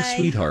 Oh, what a Bye.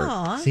 sweetheart.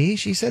 Aw. See,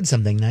 she said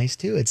something nice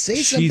too. It's Say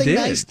She Something did.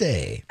 Nice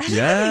Day. I love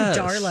Yes.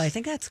 Darla. I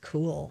think that's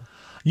cool.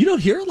 You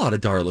don't hear a lot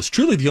of Darlas.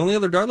 Truly, the only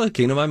other Darla that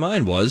came to my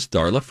mind was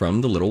Darla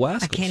from The Little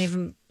Rascals. I can't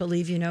even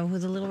believe you know who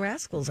the Little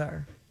Rascals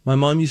are. My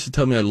mom used to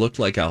tell me I looked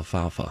like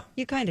alfalfa.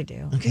 You kind of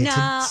do. Okay,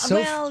 Nah, so-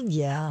 well,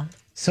 yeah.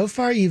 So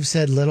far, you've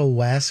said Little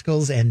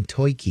Wascals and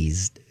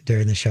Toikies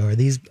during the show. Are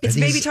these? It's are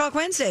these, Baby Talk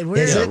Wednesday.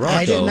 Where Is Yeah, it? Rocco.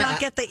 I did not not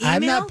get the email.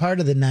 I'm not part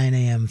of the 9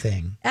 a.m.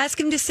 thing. Ask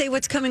him to say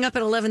what's coming up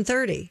at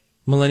 11:30.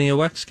 Millennia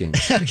Wax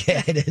Games.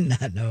 Okay, I did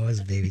not know it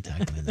was Baby Talk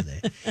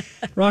Wednesday.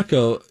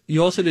 Rocco,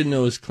 you also didn't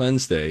know it was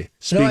Cleanse Day.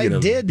 No, I Speaking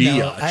of did know.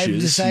 biatches, I've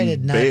decided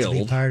you not to be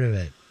bailed. part of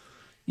it.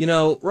 You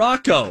know,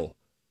 Rocco,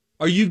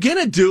 are you going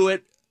to do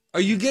it?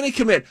 Are you going to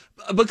commit?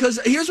 Because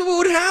here's what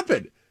would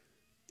happen.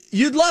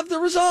 You'd love the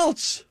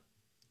results.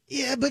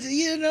 Yeah, but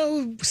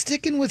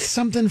sticking with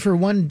something for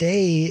one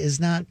day is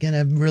not going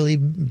to really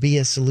be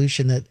a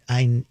solution that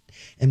I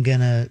am going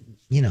to,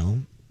 No,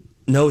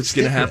 it's going to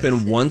Stick with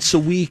happen once a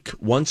week.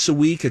 Once a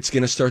week, it's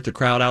going to start to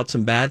crowd out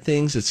some bad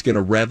things. It's going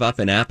to rev up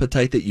an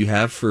appetite that you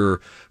have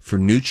for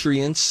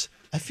nutrients.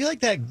 I feel like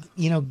that,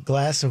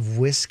 glass of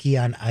whiskey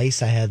on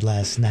ice I had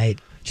last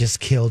night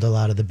just killed a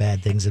lot of the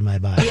bad things in my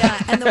body. Yeah,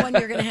 and the one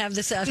you're going to have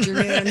this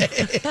afternoon.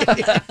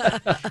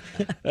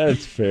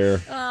 That's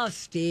fair. Oh,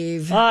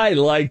 Steve. I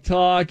like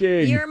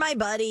talking. You're my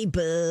buddy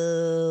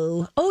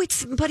Boo. Oh,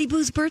 it's Buddy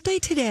Boo's birthday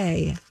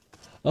today.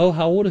 Oh,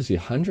 how old is he?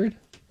 100?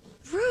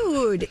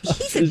 Rude.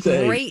 He's a His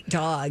age. great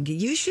dog.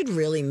 You should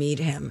really meet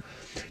him.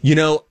 You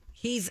know,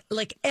 He's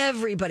like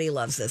everybody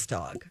loves this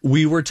dog.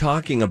 we were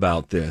talking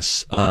about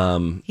this.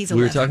 He's we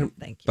were 11. talking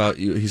Thank you. about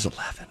you. He's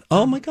 11.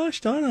 Oh my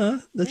gosh,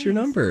 Donna, that's your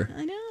number.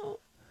 I know.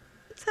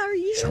 How are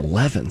you? He's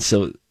 11,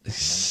 so he's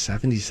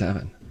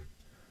 77.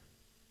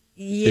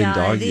 Yeah,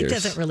 dog it years.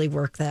 doesn't really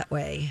work that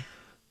way.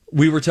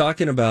 We were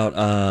talking about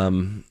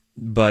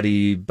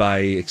Buddy by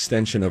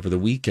extension over the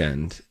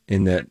weekend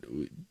in that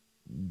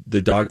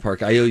the dog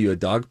park. I owe you a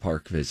dog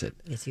park visit.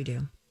 Yes, you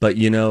do. But,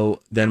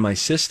 then my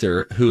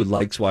sister, who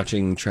likes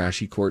watching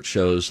trashy court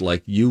shows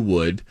like you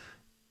would,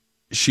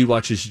 she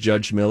watches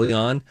Judge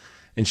Million,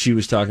 and she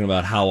was talking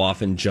about how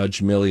often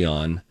Judge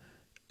Million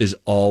is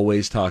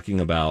always talking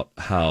about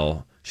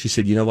how, she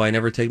said, you know why I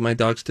never take my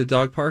dogs to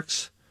dog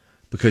parks?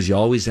 Because you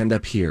always end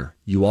up here.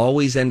 You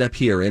always end up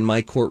here in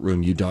my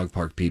courtroom, you dog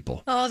park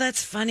people. Oh,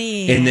 that's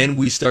funny. And then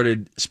we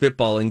started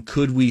spitballing,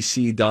 could we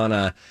see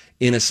Donna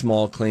in a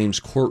small claims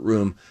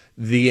courtroom?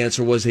 The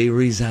answer was a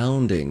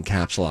resounding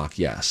caps lock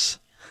yes.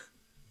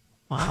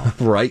 Wow.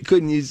 Right?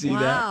 Couldn't you see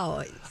that?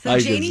 Wow. So I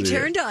could Janie see it.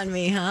 turned on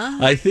me, huh?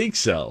 I think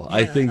so.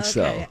 I think Okay.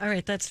 so. All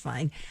right, that's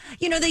fine.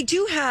 They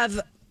do have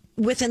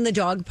within the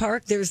dog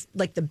park, there's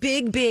like the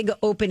big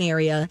open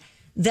area.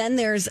 Then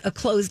there's a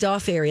closed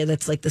off area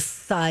that's like the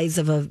size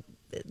of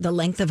the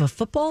length of a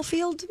football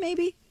field,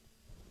 maybe.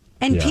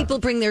 And Yeah. people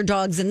bring their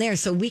dogs in there.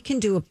 So we can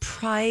do a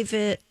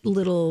private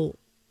little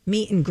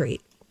meet and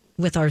greet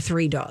with our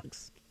 3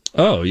 dogs.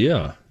 Oh,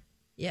 yeah.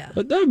 Yeah.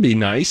 But that would be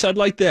nice. I'd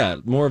like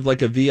that. More of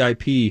like a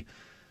VIP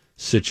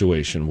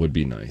situation would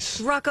be nice.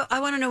 Rocco,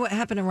 I want to know what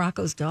happened to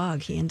Rocco's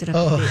dog. He ended up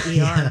Oh, at the ER.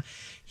 yeah.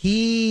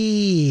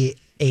 He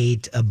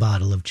ate a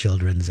bottle of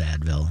children's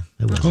Advil.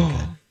 It wasn't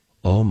good.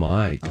 Oh,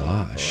 my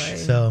gosh.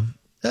 So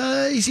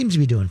he seems to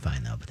be doing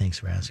fine, though, but thanks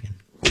for asking.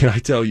 Can I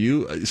tell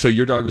you? So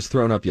your dog was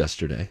thrown up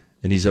yesterday,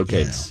 and he's okay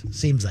Yes. now.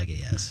 Seems like it,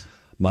 yes.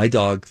 My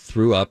dog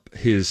threw up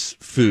his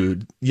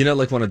food. You know,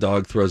 like when a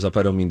dog throws up,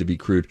 I don't mean to be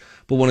crude,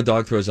 but when a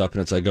dog throws up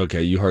and it's like,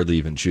 okay, you hardly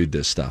even chewed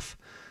this stuff.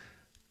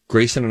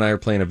 Grayson and I are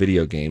playing a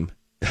video game.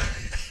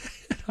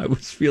 I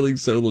was feeling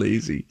so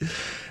lazy.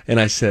 And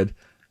I said,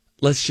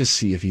 let's just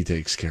see if he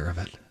takes care of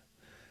it.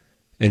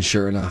 And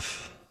sure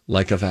enough,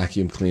 like a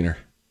vacuum cleaner,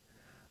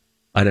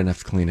 I didn't have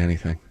to clean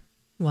anything.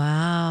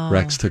 Wow.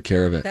 Rex took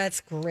care of it. That's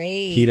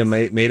great. He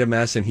made a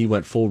mess and he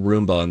went full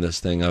Roomba on this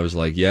thing. I was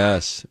like,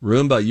 yes,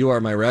 Roomba, you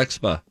are my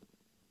Rexpa.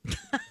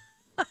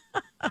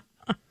 All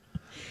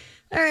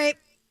right.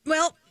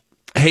 Well.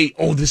 Hey,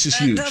 this is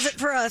huge. That does it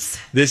for us.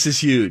 This is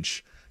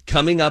huge.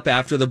 Coming up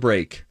after the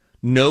break.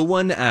 No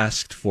one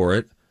asked for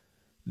it.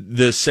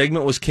 The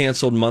segment was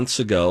canceled months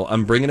ago.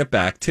 I'm bringing it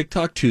back.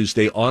 TikTok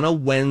Tuesday on a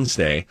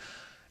Wednesday.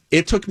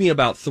 It took me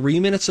about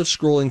 3 minutes of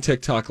scrolling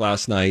TikTok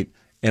last night.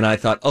 And I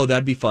thought,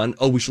 that'd be fun.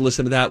 We should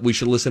listen to that. We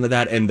should listen to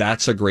that. And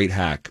that's a great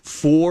hack.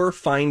 4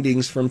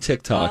 findings from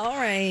TikTok. All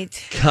right.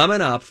 Coming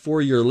up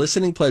for your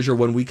listening pleasure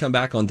when we come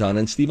back on Donna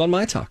and Steve on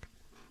My Talk.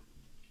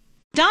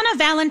 Donna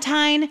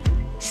Valentine,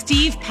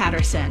 Steve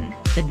Patterson.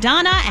 The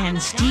Donna and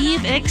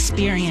Steve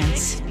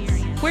Experience.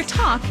 Where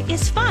talk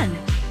is fun.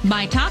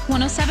 My Talk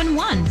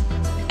 107.1.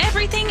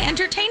 Everything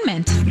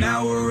entertainment.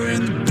 Now we're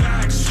in the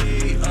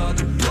backseat of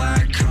the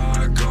black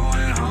car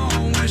going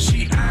home when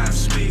she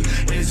asks me,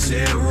 is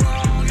it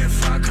wrong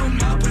if I come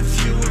up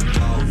with you and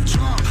go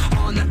drunk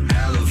on the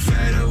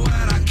elevator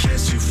when I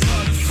kiss you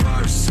for the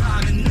first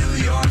time in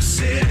New York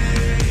City?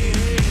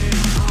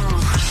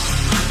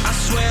 I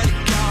swear to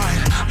God,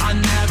 I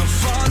never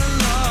fall in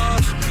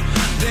love.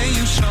 Then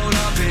you showed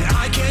up and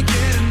I can't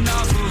get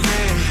enough of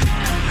it.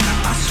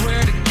 I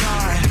swear to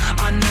God,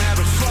 I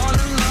never fall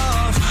in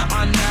love.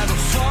 I never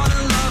fall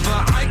in love,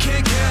 but I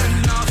can't get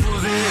enough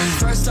of it.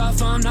 First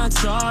off, I'm not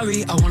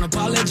sorry. I won't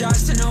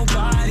apologize to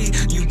nobody.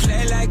 You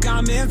play like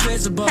I'm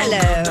invisible.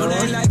 Hello. Don't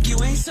act like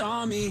you ain't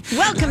saw me.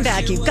 Welcome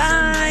back, you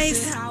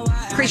guys.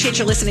 Appreciate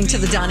you listening to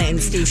the Donna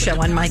and Steve Show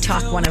on My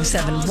Talk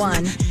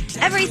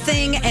 107.1.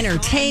 Everything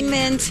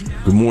entertainment.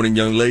 Good morning,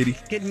 young lady.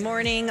 Good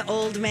morning,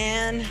 old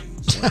man.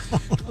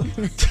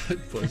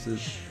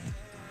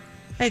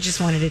 I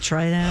just wanted to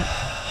try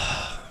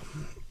that.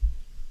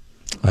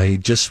 I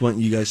just want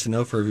you guys to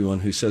know, for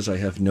everyone who says I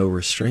have no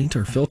restraint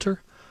or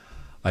filter,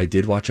 I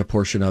did watch a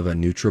portion of a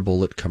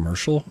NutriBullet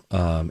commercial,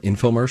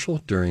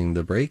 infomercial during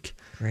the break.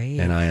 Great.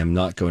 And I am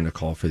not going to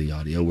call for the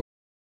audio.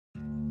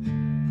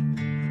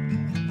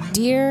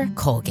 Dear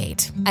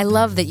Colgate, I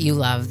love that you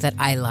love that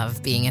I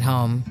love being at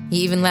home.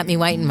 You even let me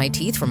whiten my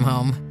teeth from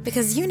home.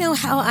 Because you know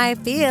how I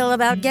feel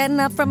about getting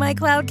up from my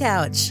cloud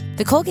couch.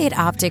 The Colgate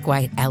Optic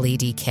White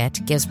LED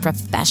Kit gives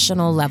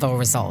professional-level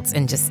results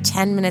in just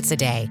 10 minutes a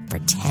day for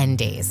 10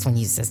 days when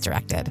used as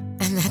directed.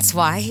 And that's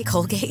why,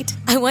 Colgate,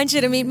 I want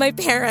you to meet my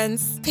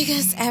parents.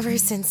 Because ever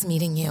since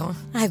meeting you,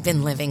 I've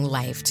been living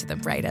life to the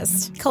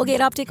brightest.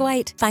 Colgate Optic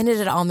White. Find it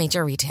at all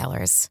major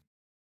retailers.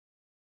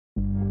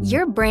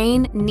 Your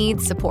brain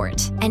needs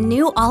support, and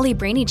new Ollie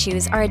Brainy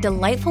Chews are a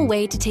delightful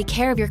way to take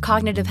care of your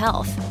cognitive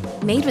health.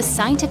 Made with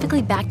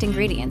scientifically backed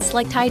ingredients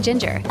like Thai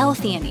ginger,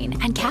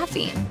 L-theanine, and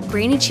caffeine,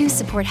 Brainy Chews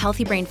support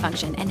healthy brain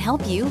function and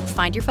help you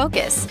find your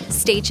focus,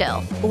 stay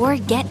chill, or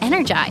get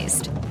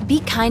energized.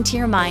 Be kind to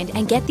your mind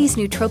and get these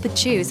nootropic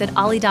chews at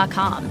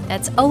ollie.com.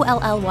 That's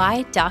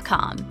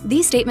OLLY.com.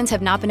 These statements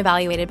have not been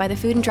evaluated by the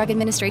Food and Drug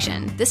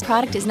Administration. This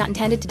product is not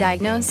intended to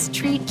diagnose,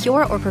 treat,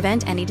 cure, or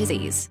prevent any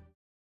disease.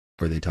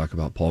 Where they talk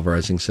about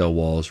pulverizing cell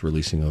walls,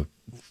 releasing a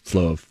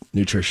flow of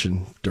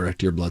nutrition direct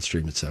to your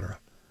bloodstream, etc.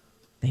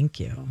 Thank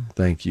you.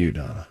 Thank you,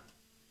 Donna.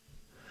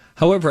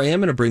 However, I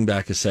am going to bring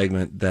back a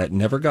segment that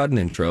never got an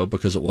intro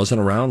because it wasn't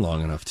around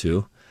long enough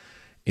to,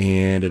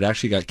 and it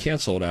actually got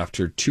canceled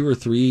after 2 or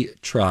 3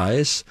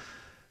 tries.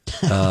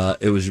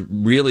 It was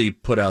really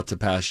put out to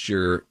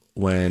pasture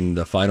when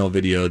the final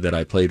video that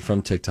I played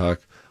from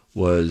TikTok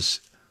was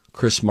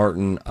Chris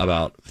Martin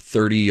about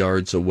 30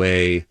 yards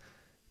away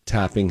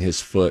tapping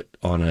his foot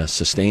on a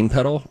sustain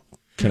pedal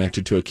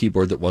connected to a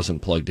keyboard that wasn't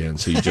plugged in.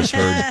 So you just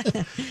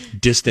heard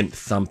distant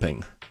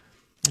thumping.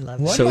 I love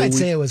One might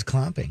say it was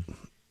clomping.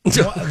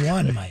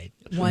 One might.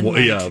 One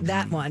might. Yeah,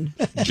 that one.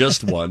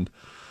 Just one.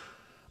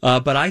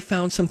 But I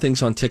found some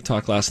things on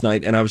TikTok last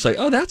night, and I was like,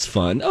 oh, that's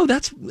fun.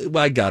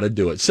 I got to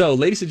do it. So,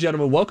 ladies and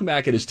gentlemen, welcome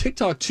back. It is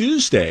TikTok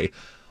Tuesday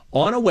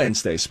on a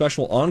Wednesday,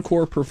 special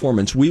encore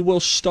performance. We will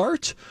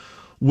start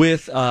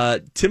with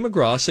Tim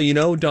McGraw. So, you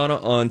know, Donna,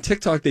 on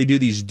TikTok, they do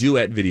these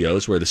duet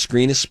videos where the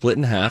screen is split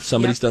in half.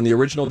 Somebody's done the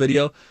original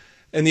video,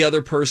 and the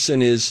other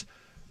person is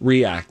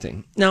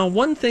reacting. Now,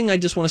 one thing I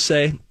just want to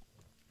say,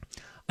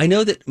 I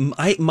know that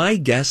my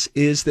guess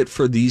is that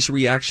for these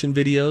reaction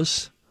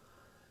videos,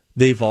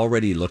 they've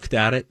already looked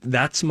at it.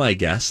 That's my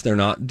guess. They're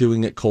not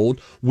doing it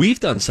cold. We've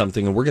done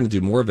something, and we're going to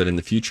do more of it in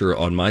the future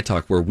on My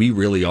Talk, where we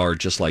really are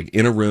just like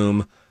in a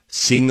room,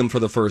 seeing them for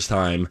the first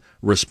time,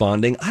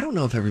 responding. I don't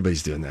know if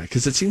everybody's doing that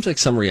because it seems like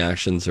some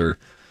reactions are,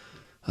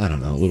 I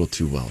don't know, a little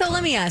too well. So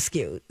let me ask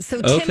you.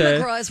 So Tim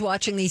McGraw is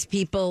watching these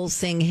people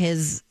sing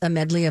a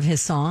medley of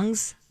his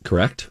songs?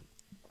 Correct.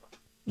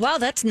 Wow,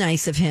 that's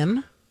nice of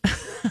him.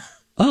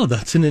 Oh,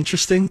 that's an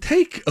interesting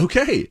take.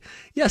 Okay.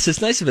 Yes,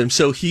 it's nice of him.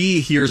 So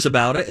he hears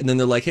about it, and then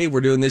they're like, hey, we're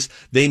doing this.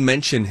 They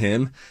mention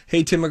him.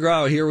 Hey, Tim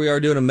McGraw, here we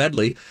are doing a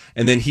medley.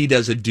 And then he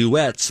does a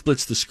duet,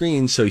 splits the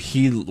screen, so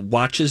he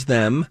watches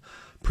them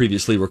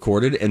previously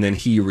recorded, and then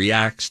he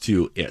reacts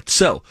to it.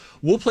 So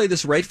we'll play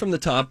this right from the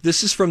top.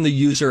 This is from the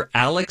user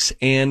Alex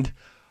and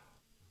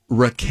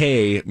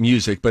Raquel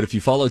Music, but if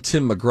you follow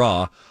Tim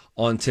McGraw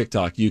on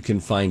TikTok, you can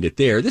find it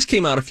there. This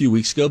came out a few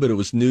weeks ago, but it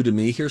was new to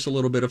me. Here's a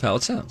little bit of how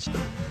it sounds.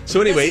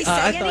 So anyway,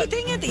 Does he say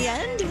anything at the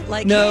end?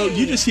 Like, no, hey.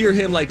 you just hear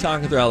him like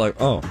talking throughout, like,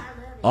 oh,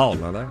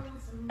 no, that.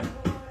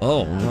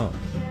 Oh, no.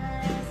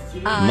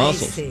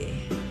 Muscles. I see.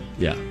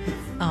 Yeah.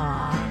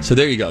 Aww. So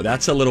there you go.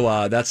 That's a little,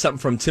 that's something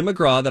from Tim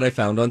McGraw that I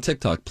found on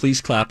TikTok.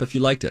 Please clap if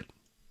you liked it.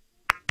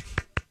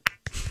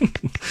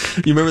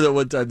 You remember that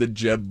one time that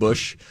Jeb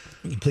Bush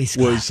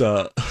was,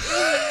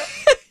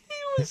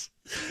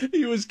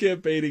 he was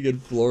campaigning in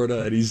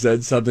Florida, and he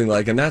said something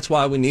like, and that's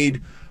why we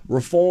need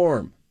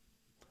reform.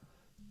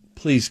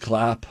 Please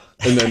clap.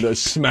 And then the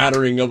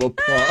smattering of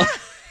applause.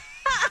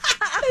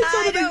 It's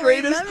one of the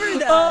greatest.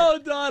 Oh,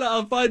 Donna,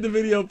 I'll find the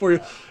video for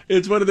you.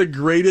 It's one of the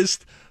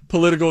greatest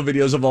political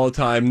videos of all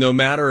time, no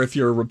matter if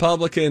you're a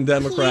Republican,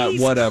 Democrat,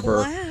 Please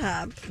whatever.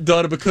 Clap.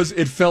 Donna, because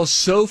it fell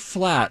so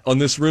flat on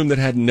this room that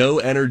had no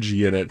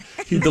energy in it.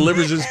 He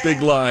delivers this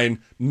big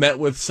line, met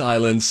with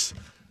silence.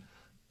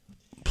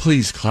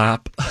 Please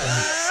clap.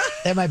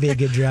 That might be a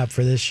good drop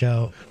for this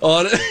show.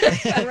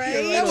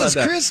 That was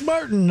Chris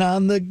Martin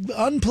on the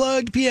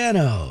unplugged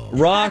piano.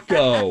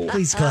 Rocco.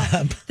 Please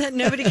clap. That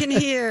nobody can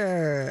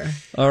hear.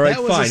 All right,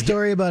 that was fine. a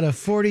story about a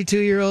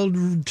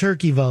 42-year-old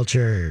turkey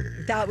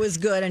vulture. That was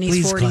good, and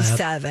he's Please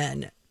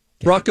 47.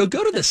 Rocco,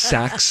 go to the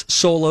sax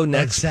solo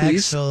next, sax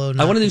please. solo,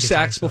 I want to do not the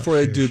sax guitar before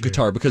I do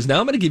guitar, because now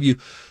I'm going to give you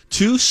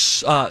two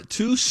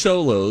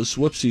solos.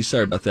 Whoopsie,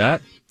 sorry about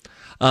that.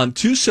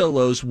 Two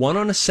solos, one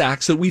on a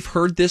sax that we've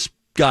heard this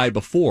guy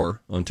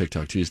before on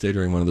TikTok Tuesday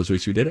during one of those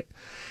weeks we did it.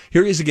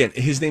 Here he is again.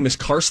 His name is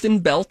Karsten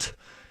Belt,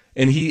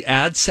 and he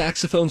adds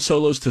saxophone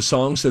solos to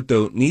songs that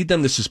don't need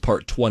them. This is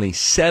part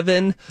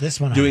 27. This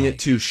one doing it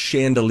to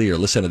Chandelier.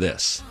 Listen to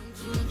this.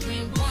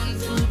 He's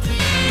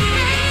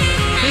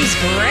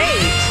great.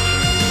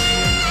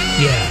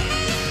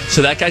 Yeah.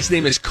 So that guy's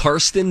name is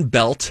Karsten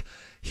Belt.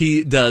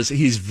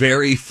 He's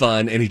very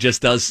fun, and he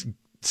just does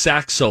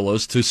sax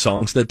solos to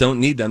songs that don't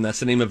need them. That's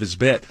the name of his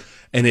bit,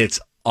 and it's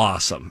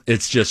awesome.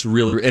 It's just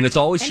really, and it's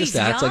always just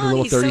that. It's like a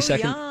little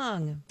 30-second.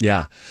 Young.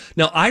 Yeah.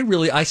 Now,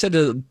 I said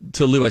to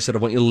Lou, I said, I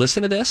want you to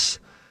listen to this.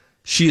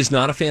 She is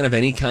not a fan of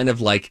any kind of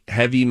like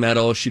heavy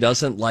metal. She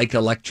doesn't like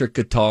electric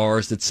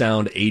guitars that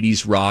sound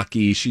 80s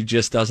rocky. She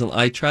just doesn't.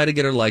 I try to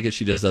get her to like it.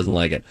 She just doesn't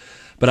like it.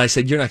 But I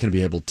said, you're not going to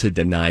be able to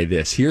deny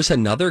this. Here's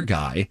another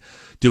guy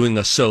doing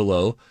a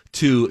solo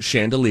to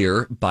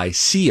Chandelier by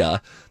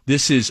Sia.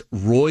 This is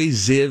Roy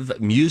Ziv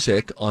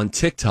Music on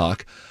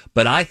TikTok.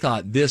 But I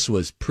thought this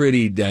was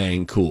pretty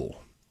dang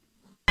cool.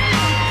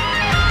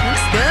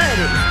 Looks good.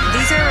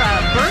 These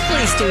are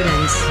Berkeley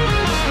students.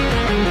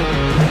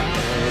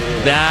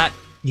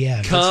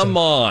 Come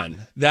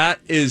on. That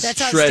is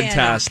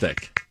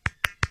shred-tastic.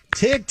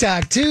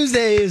 TikTok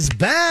Tuesday is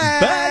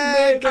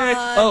back.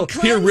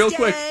 Here, real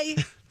quick.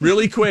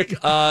 Really quick.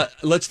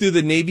 Let's do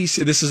the Navy.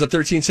 This is a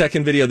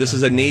 13-second video. This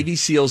is a Navy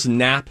SEALs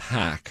nap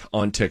hack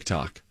on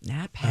TikTok.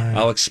 Nap hack.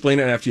 I'll explain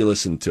it after you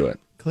listen to it.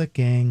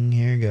 Clicking.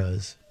 Here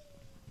goes.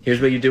 Here's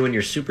what you do when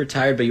you're super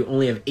tired, but you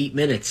only have 8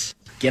 minutes.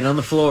 Get on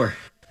the floor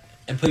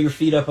and put your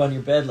feet up on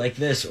your bed like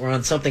this or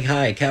on something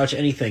high, a couch,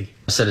 anything.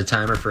 Set a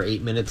timer for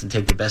 8 minutes and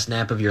take the best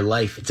nap of your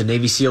life. It's a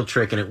Navy SEAL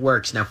trick, and it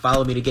works. Now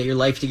follow me to get your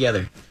life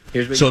together.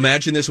 So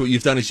imagine this. What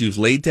you've done is you've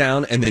laid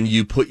down, and then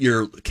you put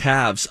your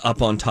calves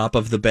up on top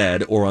of the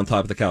bed or on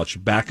top of the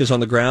couch. Back is on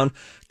the ground.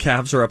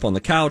 Calves are up on the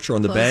couch or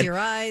on the bed. Close your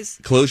eyes.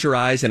 Close your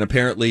eyes, and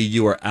apparently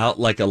you are out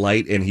like a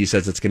light, and he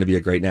says it's going to be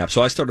a great nap.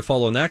 So I started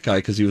following that guy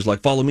because he was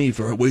like, follow me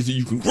for ways that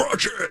you can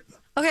crush it.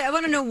 Okay, I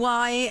want to know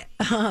why.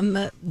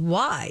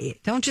 Why?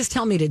 Don't just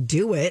tell me to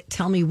do it.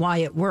 Tell me why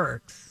it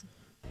works.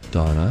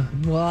 Donna.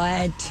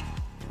 What?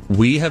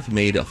 We have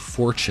made a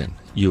fortune,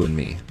 you and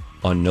me,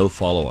 on no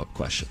follow-up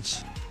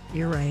questions.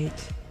 You're right.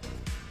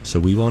 So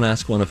we won't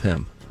ask one of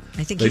him.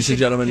 I think Ladies you and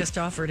gentlemen, just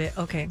offered it.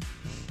 Okay.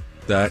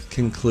 That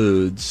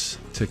concludes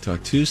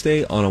TikTok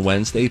Tuesday on a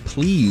Wednesday.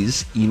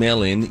 Please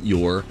email in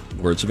your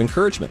words of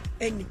encouragement.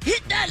 And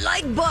hit that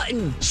like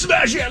button.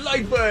 Smash that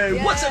like button.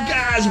 Yeah. What's up,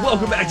 guys?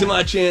 Welcome back to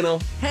my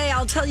channel. Hey,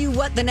 I'll tell you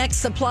what the next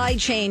supply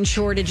chain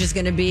shortage is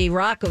going to be.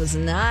 Rocco's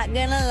not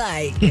going to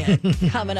like it. Coming up.